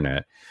return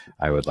it.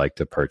 I would like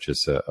to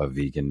purchase a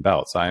vegan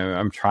belt. So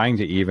I'm trying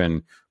to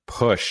even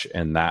push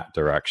in that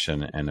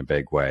direction in a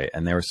big way.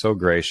 And they were so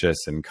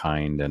gracious and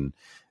kind, and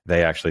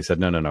they actually said,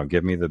 no,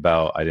 give me the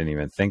belt. I didn't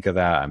even think of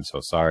that. I'm so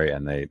sorry.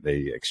 And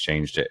they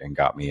exchanged it and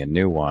got me a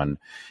new one.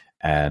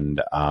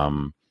 And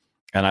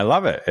I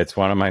love it. It's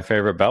one of my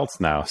favorite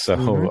belts now.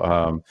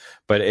 So,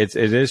 but it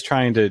is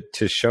trying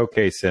to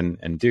showcase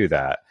and do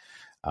that.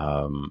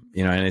 And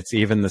it's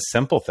even the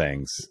simple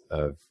things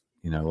of,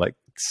 like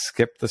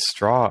skip the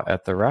straw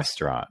at the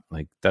restaurant.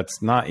 Like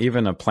that's not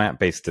even a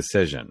plant-based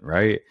decision,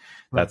 right?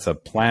 That's a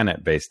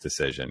planet-based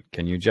decision.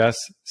 Can you just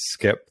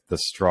skip the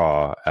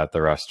straw at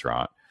the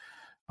restaurant?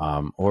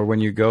 Or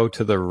when you go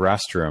to the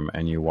restroom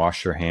and you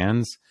wash your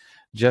hands,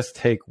 just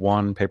take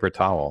one paper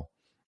towel.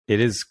 It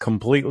is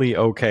completely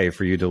okay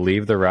for you to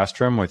leave the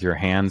restroom with your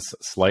hands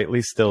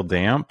slightly still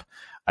damp.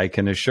 I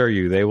can assure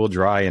you they will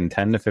dry in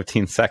 10 to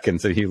 15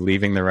 seconds of you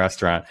leaving the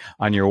restaurant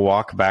on your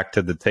walk back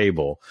to the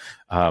table.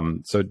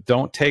 So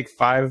don't take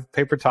 5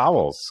 paper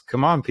towels.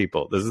 Come on,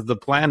 people. This is the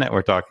planet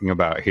we're talking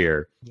about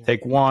here. Yeah.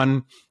 Take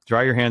one,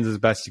 dry your hands as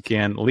best you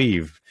can,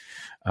 leave.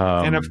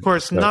 And of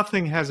course,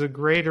 nothing has a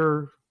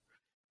greater,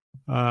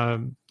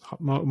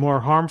 more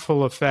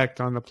harmful effect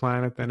on the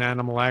planet than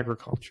animal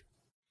agriculture.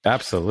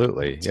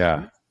 Absolutely.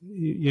 Yeah.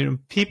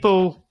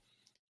 People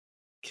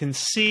can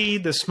see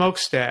the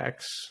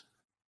smokestacks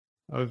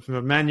of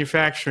a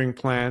manufacturing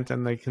plant,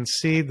 and they can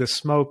see the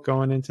smoke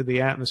going into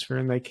the atmosphere,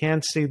 and they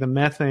can't see the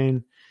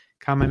methane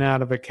coming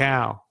out of a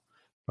cow.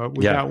 But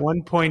we got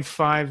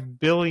 1.5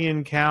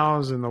 billion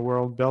cows in the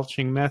world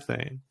belching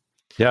methane.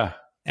 Yeah.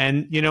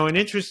 And, an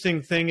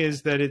interesting thing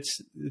is that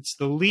it's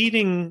the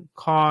leading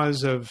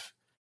cause of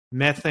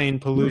methane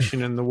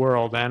pollution in the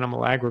world,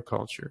 animal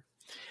agriculture.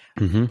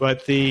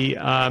 But the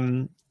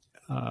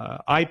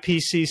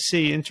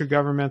IPCC,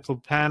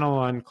 Intergovernmental Panel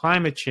on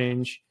Climate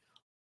Change,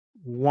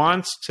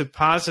 wants to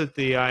posit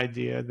the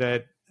idea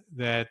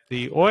that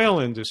the oil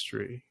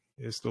industry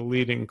is the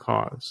leading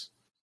cause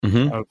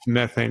of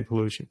methane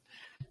pollution.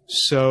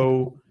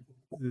 So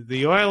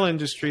the oil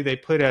industry, they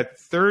put at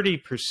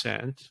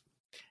 30%,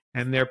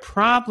 and their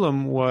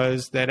problem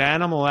was that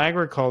animal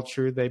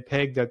agriculture, they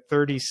pegged at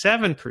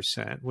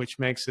 37%, which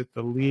makes it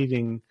the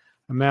leading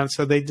amount.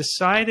 So they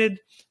decided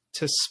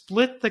to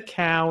split the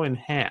cow in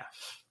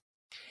half.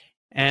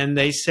 And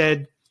they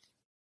said,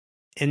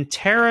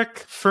 enteric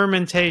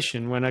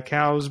fermentation, when a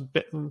cows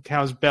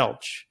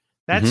belch,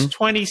 that's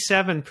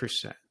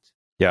 27%.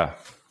 Yeah.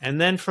 And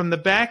then from the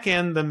back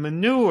end, the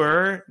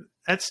manure,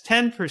 that's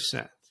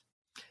 10%.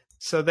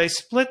 So they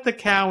split the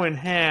cow in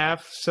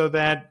half so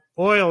that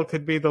oil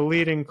could be the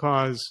leading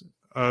cause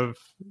of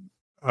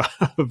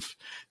of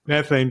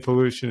methane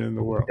pollution in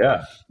the world.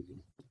 Yeah,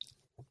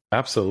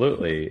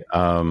 absolutely.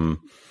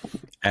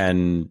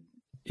 And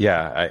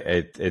yeah,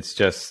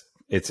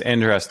 it's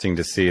interesting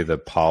to see the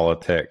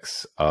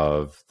politics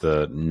of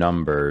the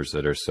numbers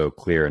that are so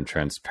clear and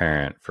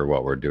transparent for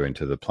what we're doing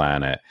to the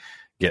planet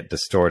get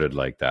distorted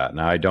like that.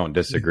 Now, I don't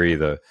disagree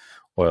the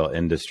oil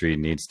industry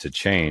needs to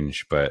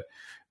change, but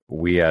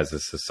we as a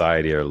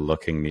society are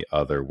looking the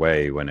other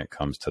way when it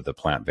comes to the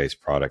plant-based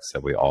products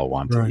that we all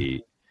want to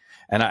eat.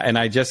 And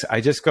I just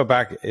go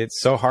back. It's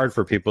so hard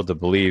for people to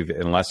believe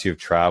unless you've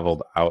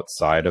traveled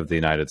outside of the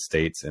United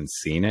States and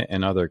seen it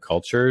in other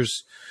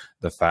cultures.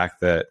 The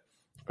fact that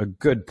a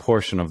good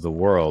portion of the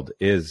world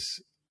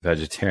is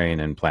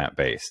vegetarian and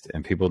plant-based,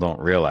 and people don't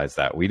realize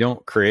that. We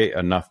don't create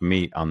enough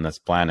meat on this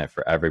planet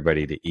for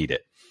everybody to eat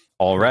it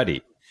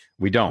already.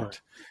 We don't.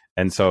 Right.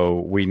 And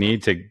so we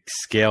need to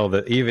scale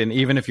that.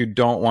 Even if you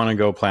don't want to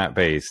go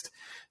plant-based,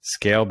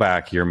 scale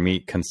back your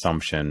meat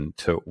consumption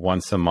to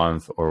once a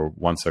month or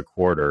once a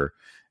quarter,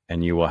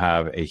 and you will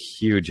have a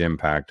huge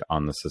impact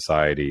on the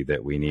society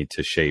that we need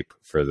to shape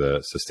for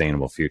the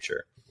sustainable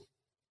future.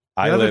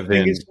 I live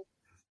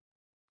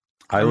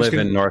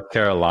in North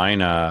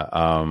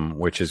Carolina,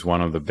 which is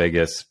one of the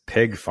biggest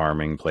pig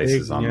farming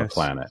places on the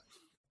planet.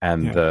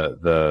 And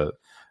the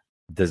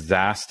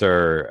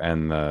disaster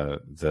and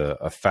the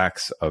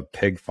effects of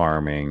pig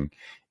farming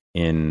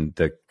in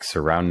the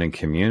surrounding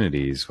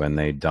communities when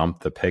they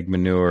dump the pig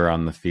manure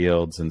on the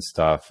fields and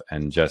stuff,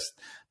 and just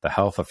the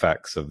health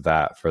effects of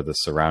that for the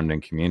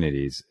surrounding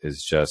communities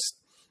is just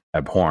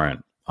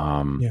abhorrent.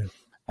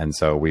 And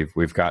so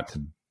we've got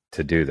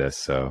to do this.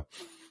 So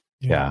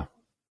yeah.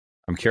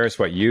 I'm curious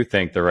what you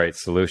think the right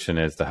solution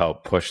is to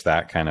help push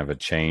that kind of a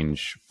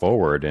change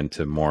forward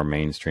into more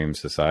mainstream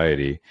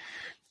society.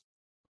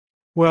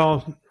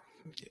 Well,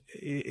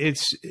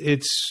 it's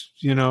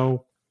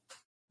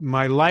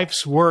my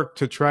life's work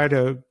to try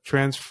to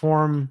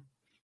transform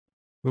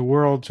the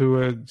world to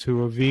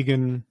a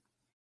vegan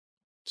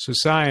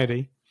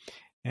society,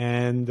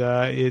 and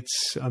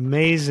it's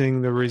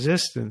amazing the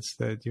resistance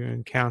that you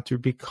encounter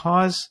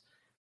because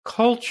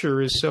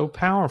culture is so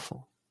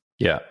powerful.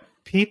 Yeah,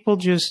 people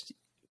just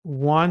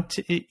want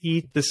to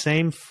eat the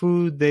same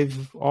food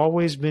they've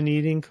always been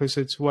eating because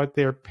it's what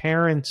their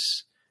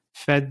parents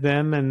fed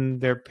them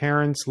and their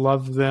parents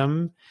loved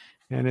them,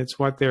 and it's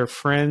what their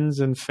friends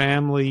and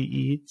family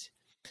eat.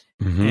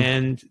 Mm-hmm.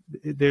 And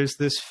there's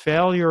this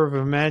failure of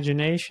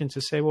imagination to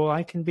say, well,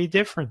 I can be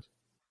different.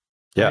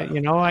 Yeah.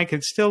 I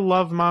could still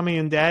love mommy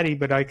and daddy,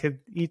 but I could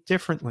eat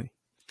differently.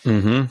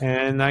 Mm-hmm.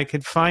 And I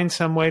could find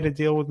some way to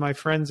deal with my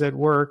friends at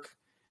work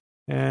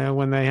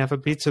when they have a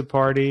pizza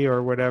party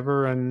or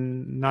whatever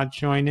and not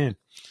join in.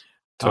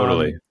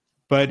 Totally.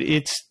 But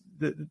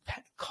the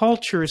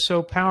culture is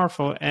so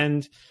powerful,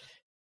 and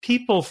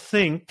people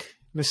think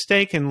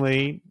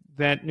mistakenly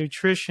that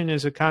nutrition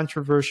is a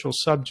controversial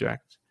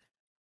subject,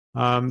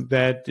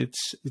 that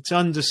it's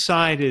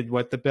undecided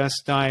what the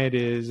best diet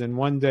is. And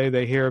one day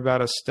they hear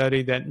about a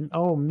study that,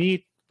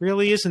 meat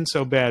really isn't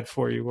so bad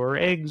for you, or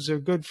eggs are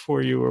good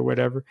for you, or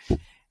whatever.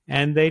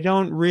 And they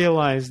don't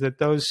realize that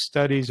those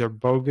studies are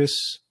bogus,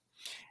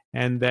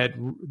 and that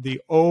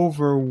the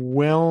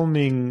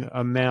overwhelming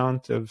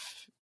amount of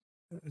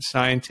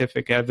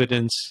scientific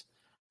evidence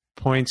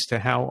points to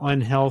how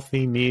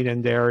unhealthy meat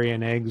and dairy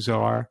and eggs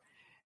are.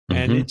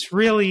 And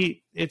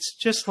it's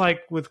just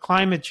like with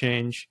climate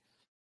change.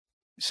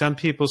 Some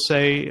people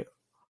say,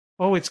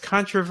 it's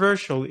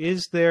controversial.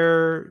 Is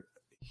there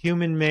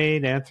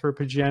human-made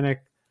anthropogenic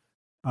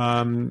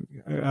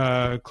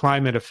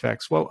climate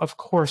effects? Well, of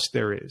course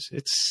there is.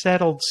 It's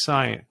settled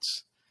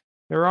science.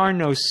 There are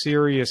no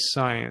serious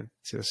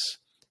scientists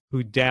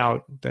who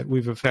doubt that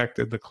we've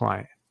affected the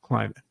climate.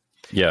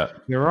 Yeah.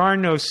 There are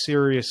no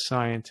serious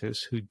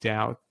scientists who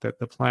doubt that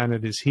the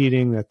planet is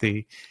heating, that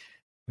the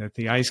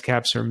ice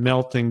caps are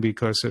melting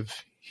because of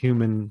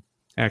human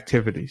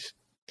activities.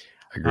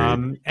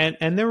 Agreed.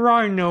 And there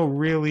are no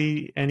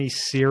really any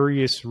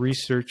serious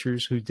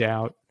researchers who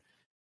doubt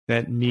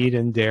that meat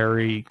and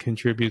dairy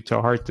contribute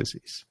to heart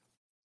disease.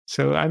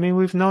 So,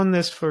 we've known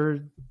this for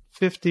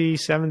 50,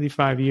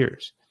 75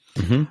 years.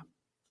 Mm-hmm.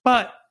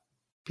 But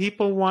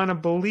people want to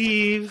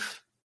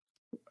believe,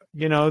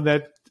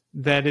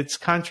 that it's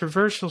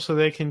controversial so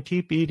they can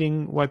keep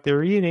eating what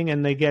they're eating,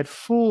 and they get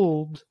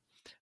fooled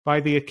by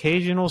the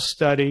occasional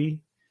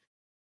study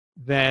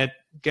that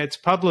gets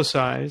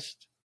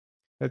publicized.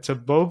 That's a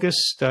bogus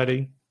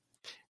study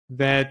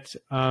that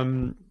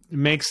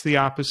makes the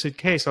opposite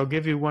case. I'll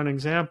give you one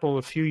example.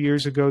 A few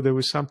years ago, there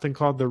was something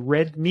called the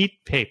Red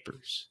Meat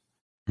Papers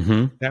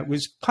that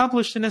was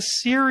published in a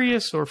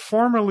serious or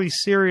formerly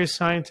serious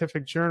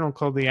scientific journal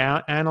called the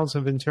Annals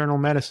of Internal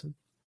Medicine.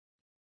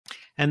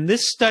 And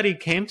this study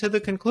came to the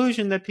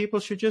conclusion that people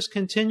should just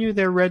continue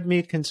their red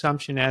meat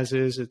consumption as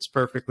is. It's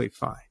perfectly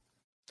fine.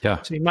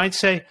 Yeah. So you might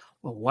say,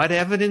 well, what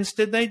evidence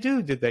did they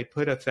do? Did they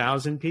put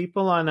 1,000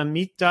 people on a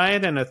meat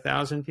diet and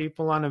 1,000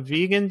 people on a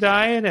vegan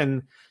diet,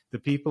 and the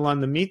people on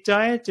the meat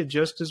diet did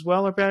just as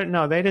well or better?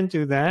 No, they didn't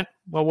do that.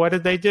 Well, what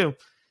did they do?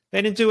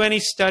 They didn't do any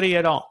study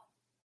at all.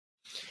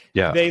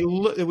 Yeah.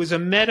 It was a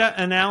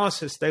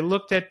meta-analysis. They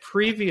looked at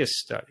previous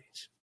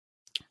studies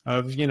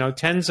of,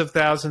 tens of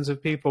thousands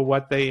of people,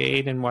 what they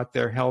ate and what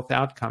their health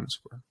outcomes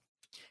were.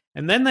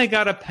 And then they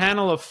got a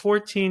panel of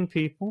 14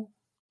 people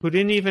who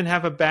didn't even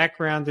have a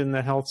background in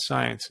the health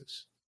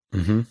sciences.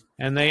 Mm-hmm.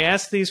 And they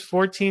asked these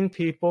 14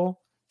 people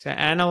to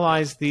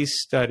analyze these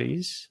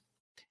studies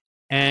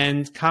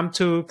and come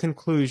to a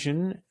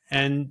conclusion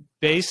and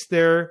base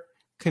their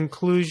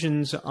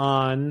conclusions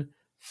on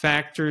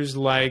factors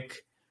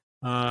like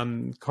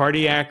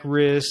cardiac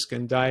risk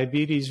and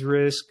diabetes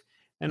risk,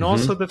 and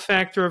also the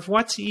factor of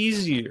what's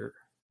easier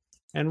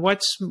and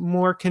what's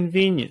more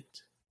convenient.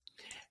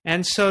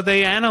 And so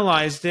they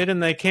analyzed it,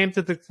 and they came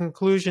to the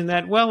conclusion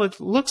that, well, it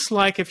looks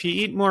like if you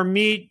eat more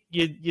meat,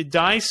 you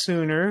die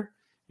sooner,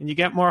 and you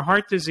get more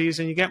heart disease,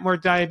 and you get more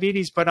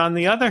diabetes. But on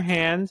the other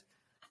hand,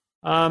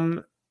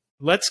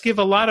 let's give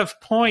a lot of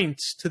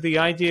points to the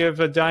idea of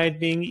a diet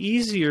being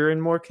easier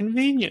and more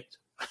convenient.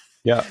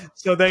 Yeah.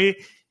 So they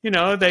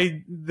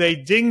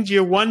dinged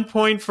you 1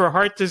 point for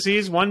heart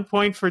disease, 1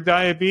 point for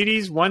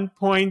diabetes, 1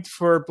 point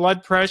for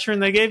blood pressure,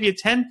 and they gave you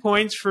 10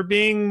 points for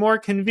being more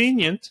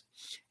convenient.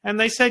 And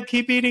they said,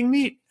 keep eating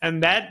meat.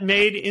 And that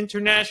made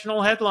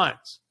international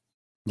headlines.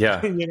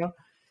 Yeah.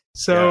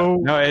 So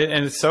no,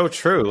 and it's so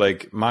true.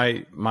 Like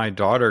my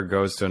daughter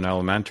goes to an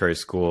elementary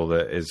school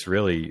that is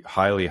really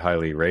highly,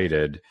 highly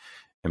rated,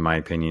 in my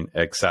opinion,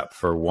 except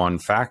for one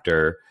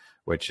factor,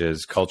 which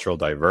is cultural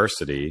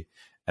diversity.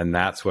 And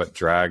that's what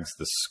drags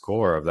the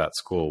score of that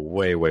school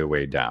way, way,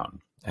 way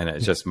down. And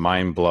it's just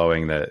mind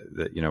blowing that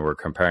we're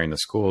comparing the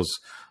schools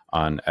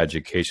on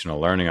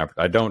educational learning.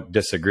 I don't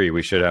disagree.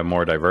 We should have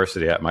more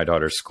diversity at my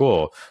daughter's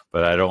school,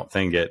 but I don't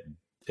think it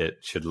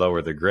should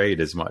lower the grade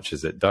as much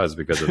as it does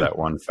because of that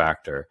one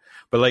factor.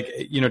 But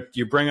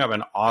you bring up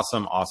an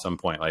awesome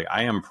point. Like,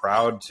 I am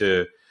proud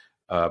to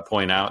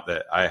point out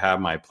that I have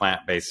my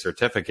plant-based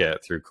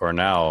certificate through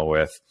Cornell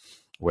with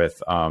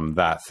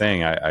that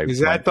thing.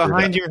 Is that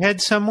behind your head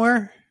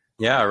somewhere?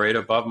 Yeah, right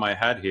above my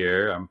head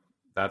here.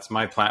 That's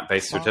my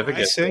plant-based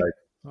certificate. Okay.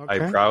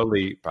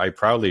 I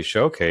proudly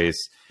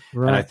showcase.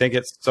 Right. And I think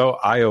it's so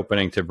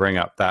eye-opening to bring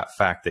up that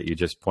fact that you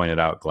just pointed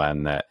out,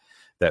 Glenn,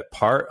 that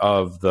part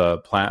of the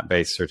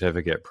plant-based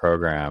certificate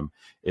program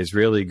is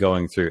really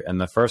going through,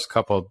 and the first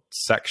couple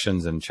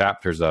sections and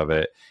chapters of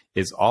it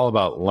is all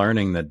about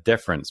learning the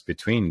difference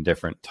between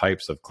different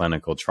types of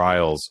clinical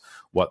trials,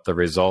 what the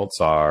results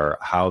are,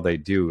 how they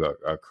do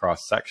a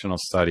cross-sectional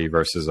study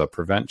versus a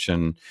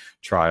prevention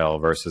trial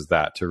versus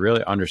that, to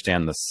really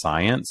understand the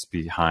science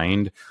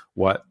behind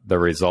what the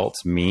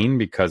results mean,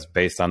 because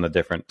based on the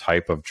different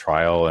type of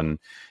trial and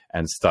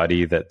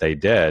study that they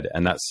did.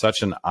 And that's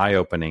such an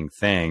eye-opening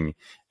thing.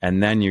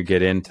 And then you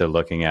get into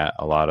looking at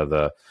a lot of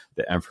the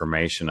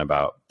information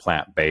about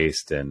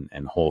plant-based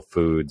and whole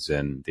foods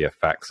and the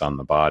effects on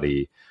the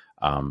body.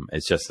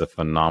 It's just a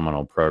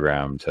phenomenal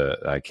program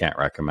I can't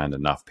recommend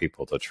enough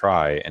people to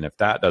try. And if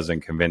that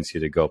doesn't convince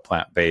you to go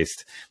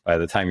plant-based by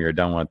the time you're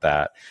done with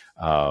that,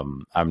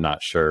 I'm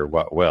not sure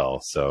what will.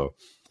 So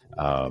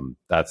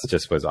that's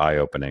just was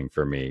eye-opening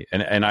for me.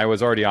 And I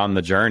was already on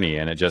the journey,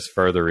 and it just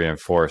further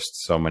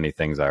reinforced so many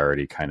things I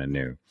already kind of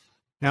knew.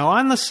 Now,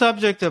 on the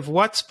subject of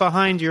what's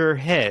behind your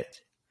head,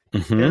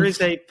 there is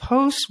a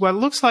what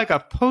looks like a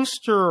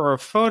poster or a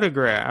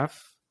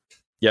photograph.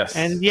 Yes.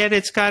 And yet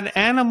it's got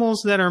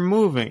animals that are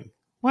moving.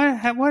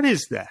 What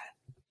is that?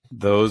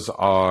 Those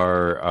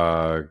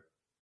are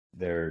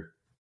they're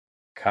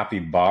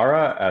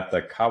capybara at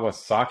the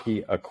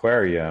Kawasaki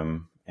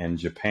Aquarium in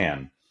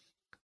Japan.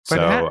 But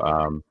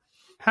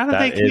how do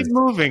they keep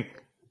moving?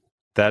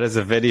 That is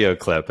a video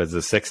clip. It's a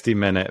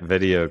 60-minute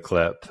video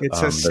clip.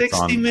 It's a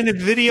 60-minute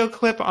video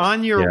clip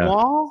on your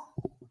wall?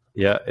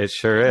 Yeah, it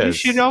sure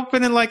is. You should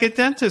open it like a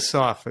dentist's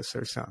office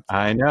or something.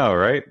 I know,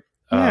 right?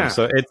 Yeah.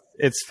 So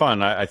it's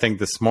fun. I think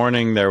this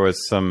morning there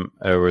was one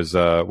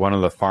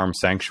of the farm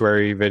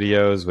sanctuary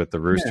videos with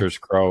the roosters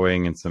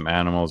crowing and some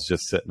animals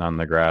just sitting on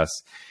the grass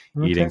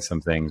eating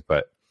some things.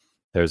 But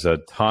there's a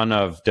ton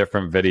of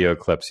different video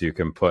clips you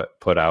can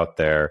put out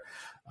there.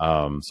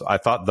 So I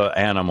thought the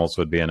animals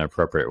would be an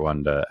appropriate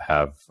one to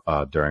have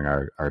during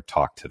our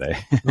talk today.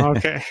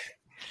 Okay.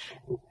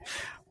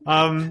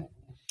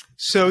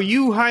 So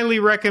you highly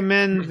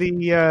recommend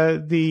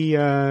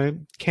the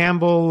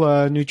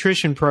Campbell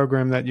nutrition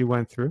program that you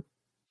went through?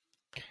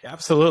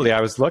 Absolutely.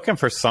 I was looking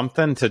for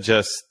something to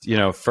just,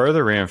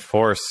 further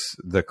reinforce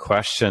the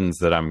questions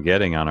that I'm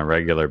getting on a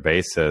regular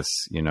basis,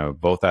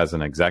 both as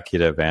an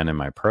executive and in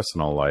my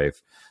personal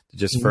life, to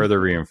just further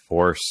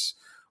reinforce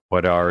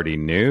what I already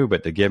knew,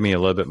 but to give me a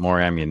little bit more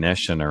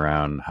ammunition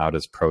around how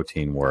does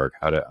protein work,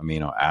 how do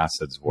amino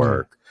acids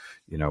work,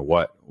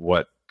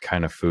 what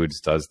kind of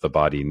foods does the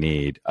body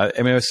need. I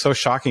mean, it was so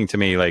shocking to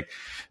me. Like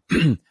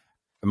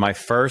my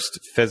first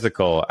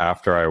physical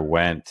after I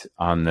went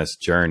on this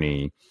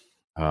journey,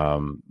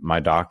 my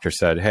doctor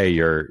said, "Hey,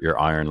 your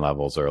iron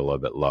levels are a little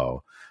bit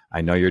low.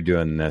 I know you're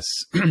doing this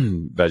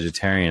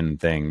vegetarian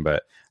thing,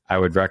 but I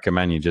would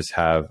recommend you just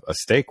have a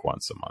steak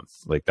once a month.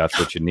 Like that's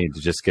what you need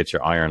to just get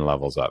your iron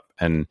levels up.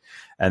 And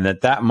at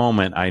that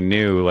moment I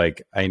knew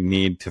like I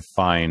need to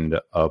find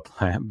a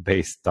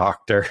plant-based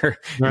doctor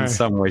in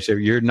some way, shape.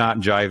 You're not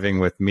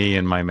jiving with me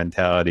and my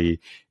mentality.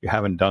 You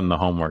haven't done the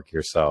homework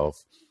yourself.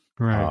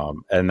 Right.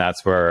 And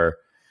that's where,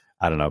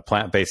 I don't know,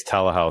 plant-based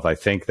telehealth, I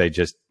think they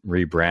just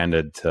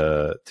rebranded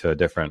to a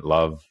different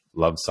love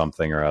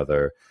something or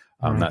other.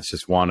 That's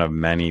just one of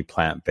many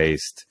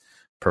plant-based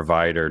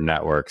provider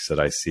networks that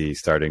I see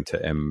starting to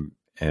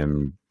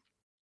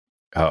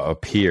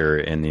appear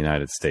in the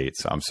United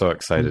States. So I'm so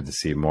excited to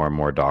see more and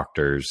more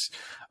doctors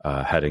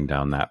heading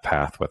down that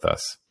path with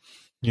us.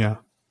 Yeah.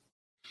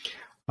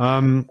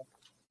 Do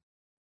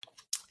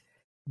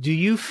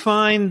you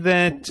find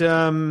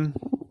that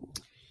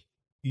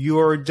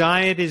your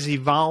diet is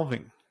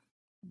evolving?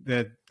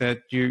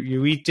 That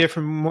you eat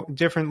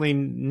differently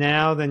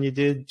now than you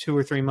did 2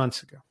 or 3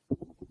 months ago?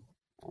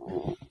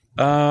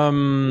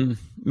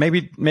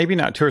 Maybe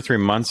not 2 or 3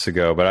 months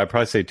ago, but I'd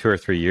probably say 2 or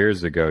 3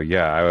 years ago.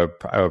 Yeah,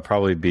 I would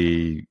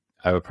probably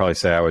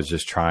say I was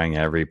just trying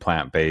every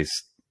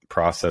plant-based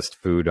processed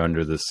food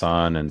under the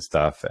sun and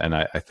stuff. And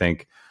I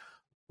think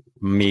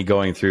me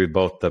going through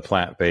both the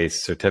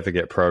plant-based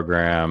certificate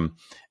program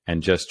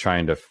and just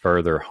trying to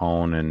further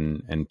hone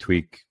and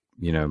tweak,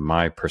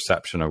 my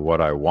perception of what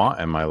I want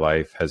in my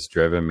life has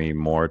driven me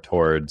more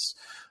towards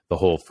the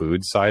whole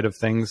food side of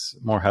things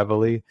more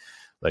heavily.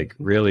 Like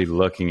really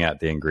looking at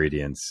the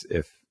ingredients.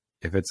 If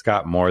it's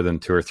got more than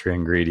 2 or 3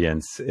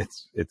 ingredients,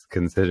 it's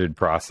considered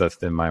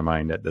processed in my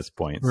mind at this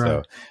point. Right.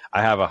 So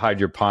I have a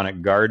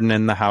hydroponic garden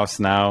in the house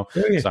now.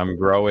 So I'm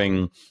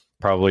growing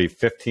probably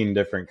 15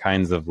 different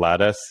kinds of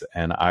lettuce,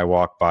 and I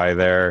walk by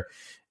there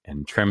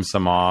and trim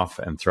some off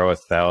and throw a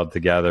salad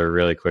together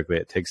really quickly.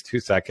 It takes 2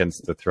 seconds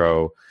to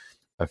throw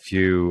a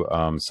few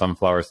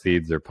sunflower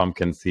seeds or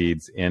pumpkin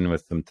seeds in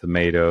with some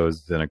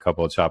tomatoes and a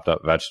couple of chopped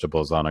up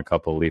vegetables on a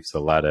couple of leaves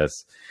of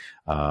lettuce.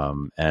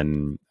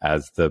 And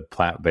as the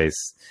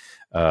plant-based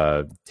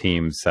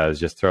team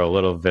says, just throw a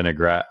little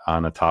vinaigrette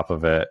on the top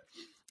of it.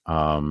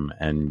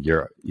 And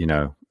you're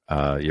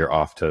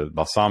off to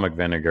balsamic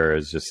vinegar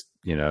is just,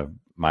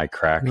 my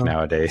crack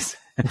nowadays.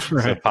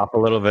 So pop a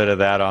little bit of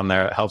that on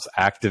there. It helps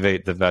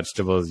activate the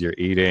vegetables you're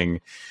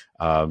eating.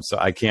 So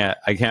I can't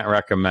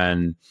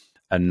recommend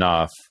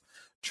enough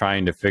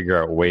trying to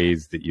figure out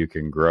ways that you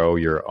can grow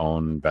your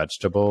own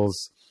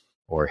vegetables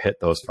or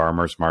hit those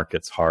farmers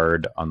markets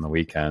hard on the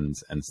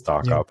weekends and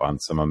stock up on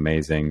some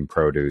amazing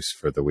produce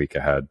for the week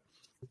ahead.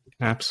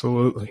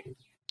 Absolutely.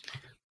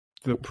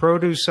 The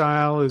produce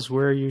aisle is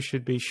where you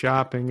should be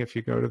shopping if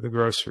you go to the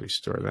grocery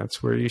store.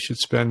 That's where you should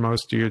spend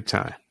most of your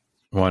time.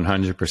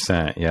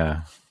 100%.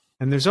 Yeah.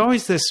 And there's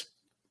always this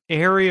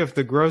area of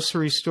the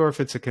grocery store,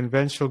 if it's a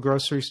conventional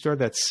grocery store,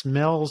 that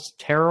smells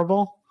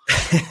terrible.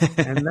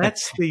 And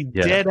that's the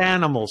dead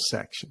animal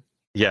section.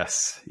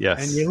 Yes.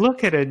 And you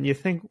look at it and you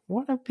think,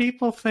 what are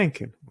people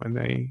thinking when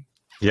they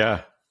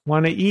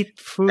want to eat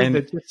food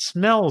that just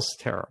smells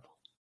terrible?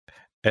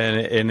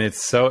 And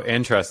it's so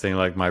interesting.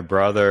 Like my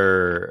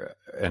brother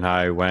and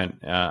I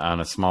went on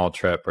a small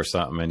trip or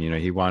something, and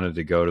he wanted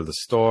to go to the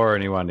store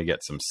and he wanted to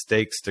get some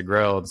steaks to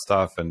grill and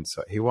stuff, and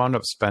so he wound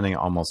up spending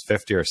almost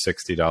 $50 or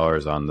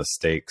 $60 on the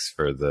steaks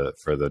for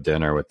the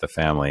dinner with the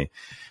family.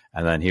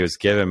 And then he was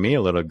giving me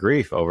a little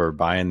grief over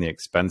buying the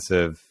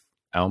expensive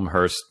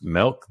Elmhurst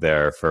milk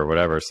there for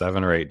whatever,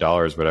 $7 or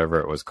 $8,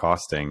 whatever it was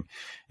costing.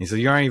 He said,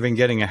 you aren't even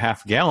getting a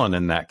half gallon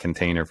in that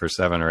container for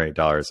 $7 or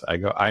 $8. I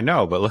go, I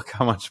know, but look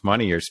how much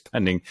money you're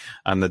spending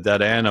on the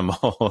dead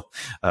animal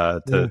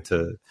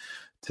to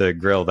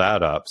grill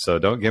that up. So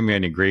don't give me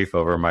any grief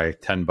over my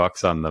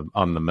 $10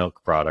 on the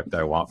milk product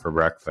I want for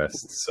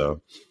breakfast.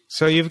 So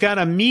you've got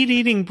a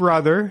meat-eating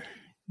brother.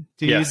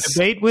 Do you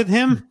debate with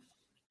him?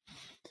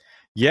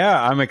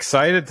 Yeah, I'm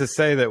excited to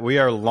say that we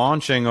are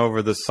launching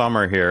over the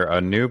summer here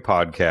a new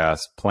podcast,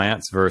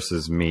 Plants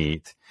versus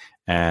Meat.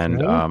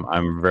 And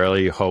I'm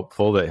really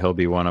hopeful that he'll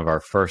be one of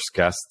our first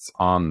guests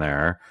on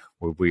there,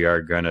 where we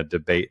are going to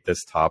debate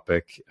this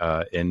topic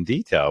in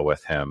detail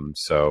with him.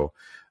 So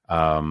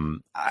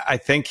I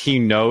think he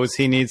knows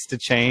he needs to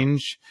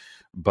change,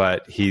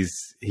 but he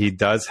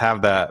does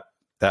have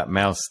that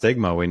male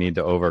stigma we need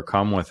to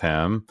overcome with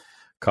him.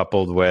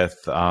 Coupled with,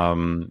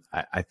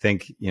 I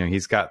think,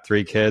 he's got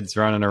 3 kids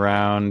running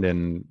around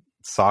in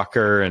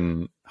soccer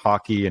and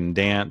hockey and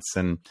dance.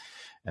 And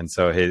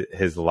so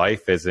his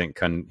life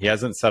he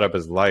hasn't set up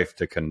his life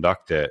to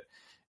conduct it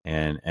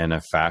in a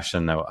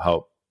fashion that will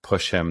help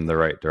push him the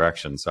right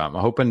direction. So I'm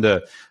hoping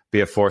to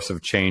be a force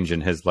of change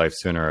in his life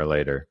sooner or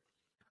later.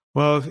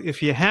 Well,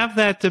 if you have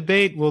that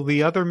debate, will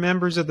the other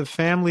members of the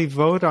family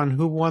vote on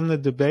who won the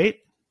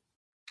debate?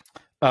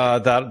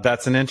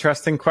 That's an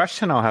interesting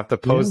question. I'll have to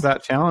pose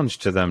that challenge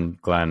to them,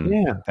 Glenn.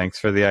 Yeah. Thanks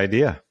for the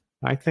idea.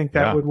 I think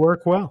that would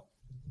work well.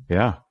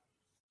 Yeah.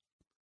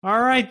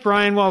 All right,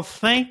 Bryan. Well,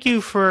 thank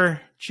you for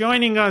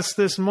joining us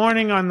this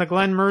morning on the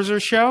Glenn Mercer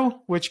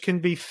Show, which can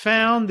be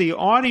found, the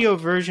audio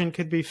version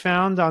could be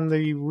found on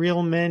the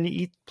Real Men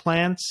Eat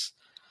Plants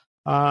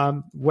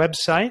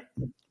website.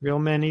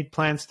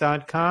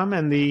 realmeneatplants.com,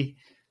 and the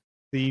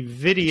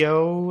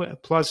video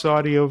plus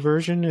audio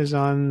version is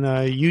on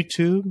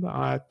YouTube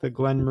at the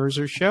Glenn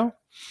Mercer Show.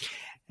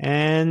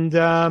 And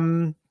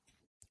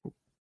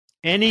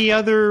any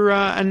other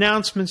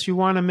announcements you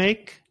want to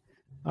make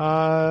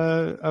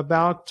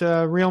about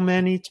Real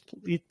Men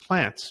Eat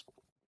Plants?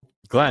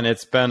 Glenn,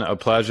 it's been a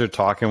pleasure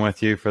talking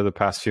with you for the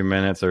past few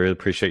minutes. I really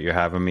appreciate you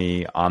having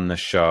me on the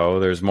show.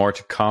 There's more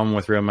to come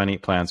with Real Men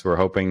Eat Plants. We're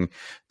hoping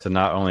to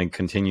not only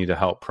continue to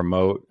help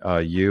promote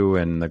you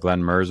and the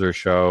Glenn Mercer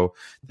Show.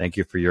 Thank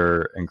you for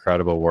your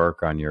incredible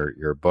work on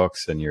your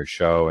books and your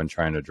show and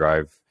trying to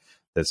drive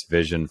this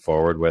vision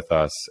forward with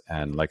us.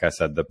 And like I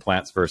said, the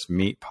Plants vs.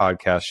 Meat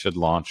podcast should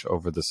launch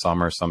over the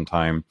summer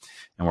sometime.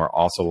 And we're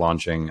also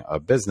launching a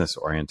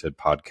business-oriented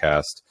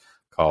podcast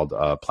called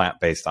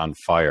Plant-Based on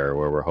Fire,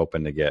 where we're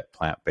hoping to get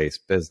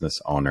plant-based business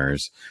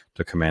owners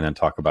to come in and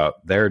talk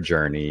about their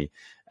journey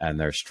and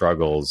their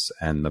struggles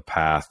and the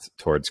path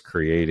towards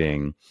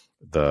creating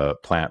the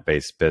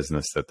plant-based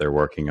business that they're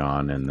working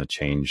on and the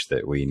change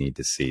that we need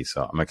to see.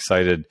 So I'm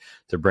excited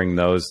to bring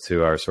those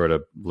to our sort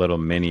of little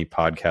mini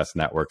podcast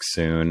network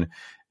soon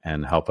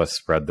and help us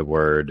spread the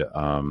word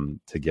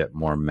to get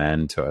more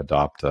men to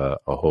adopt a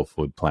whole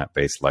food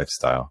plant-based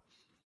lifestyle.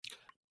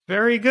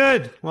 Very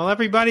good. Well,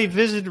 everybody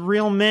visit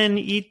Real Men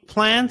Eat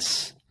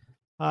Plants,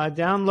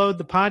 download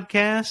the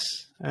podcast,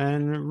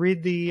 and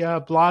read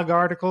the blog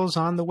articles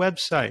on the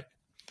website.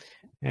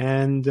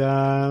 And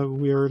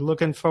we're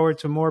looking forward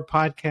to more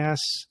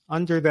podcasts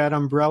under that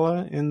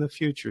umbrella in the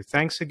future.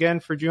 Thanks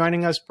again for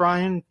joining us,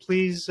 Bryan.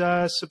 Please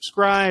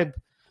subscribe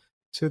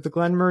to the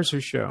Glenn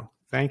Mercer Show.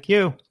 Thank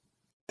you.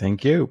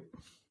 Thank you.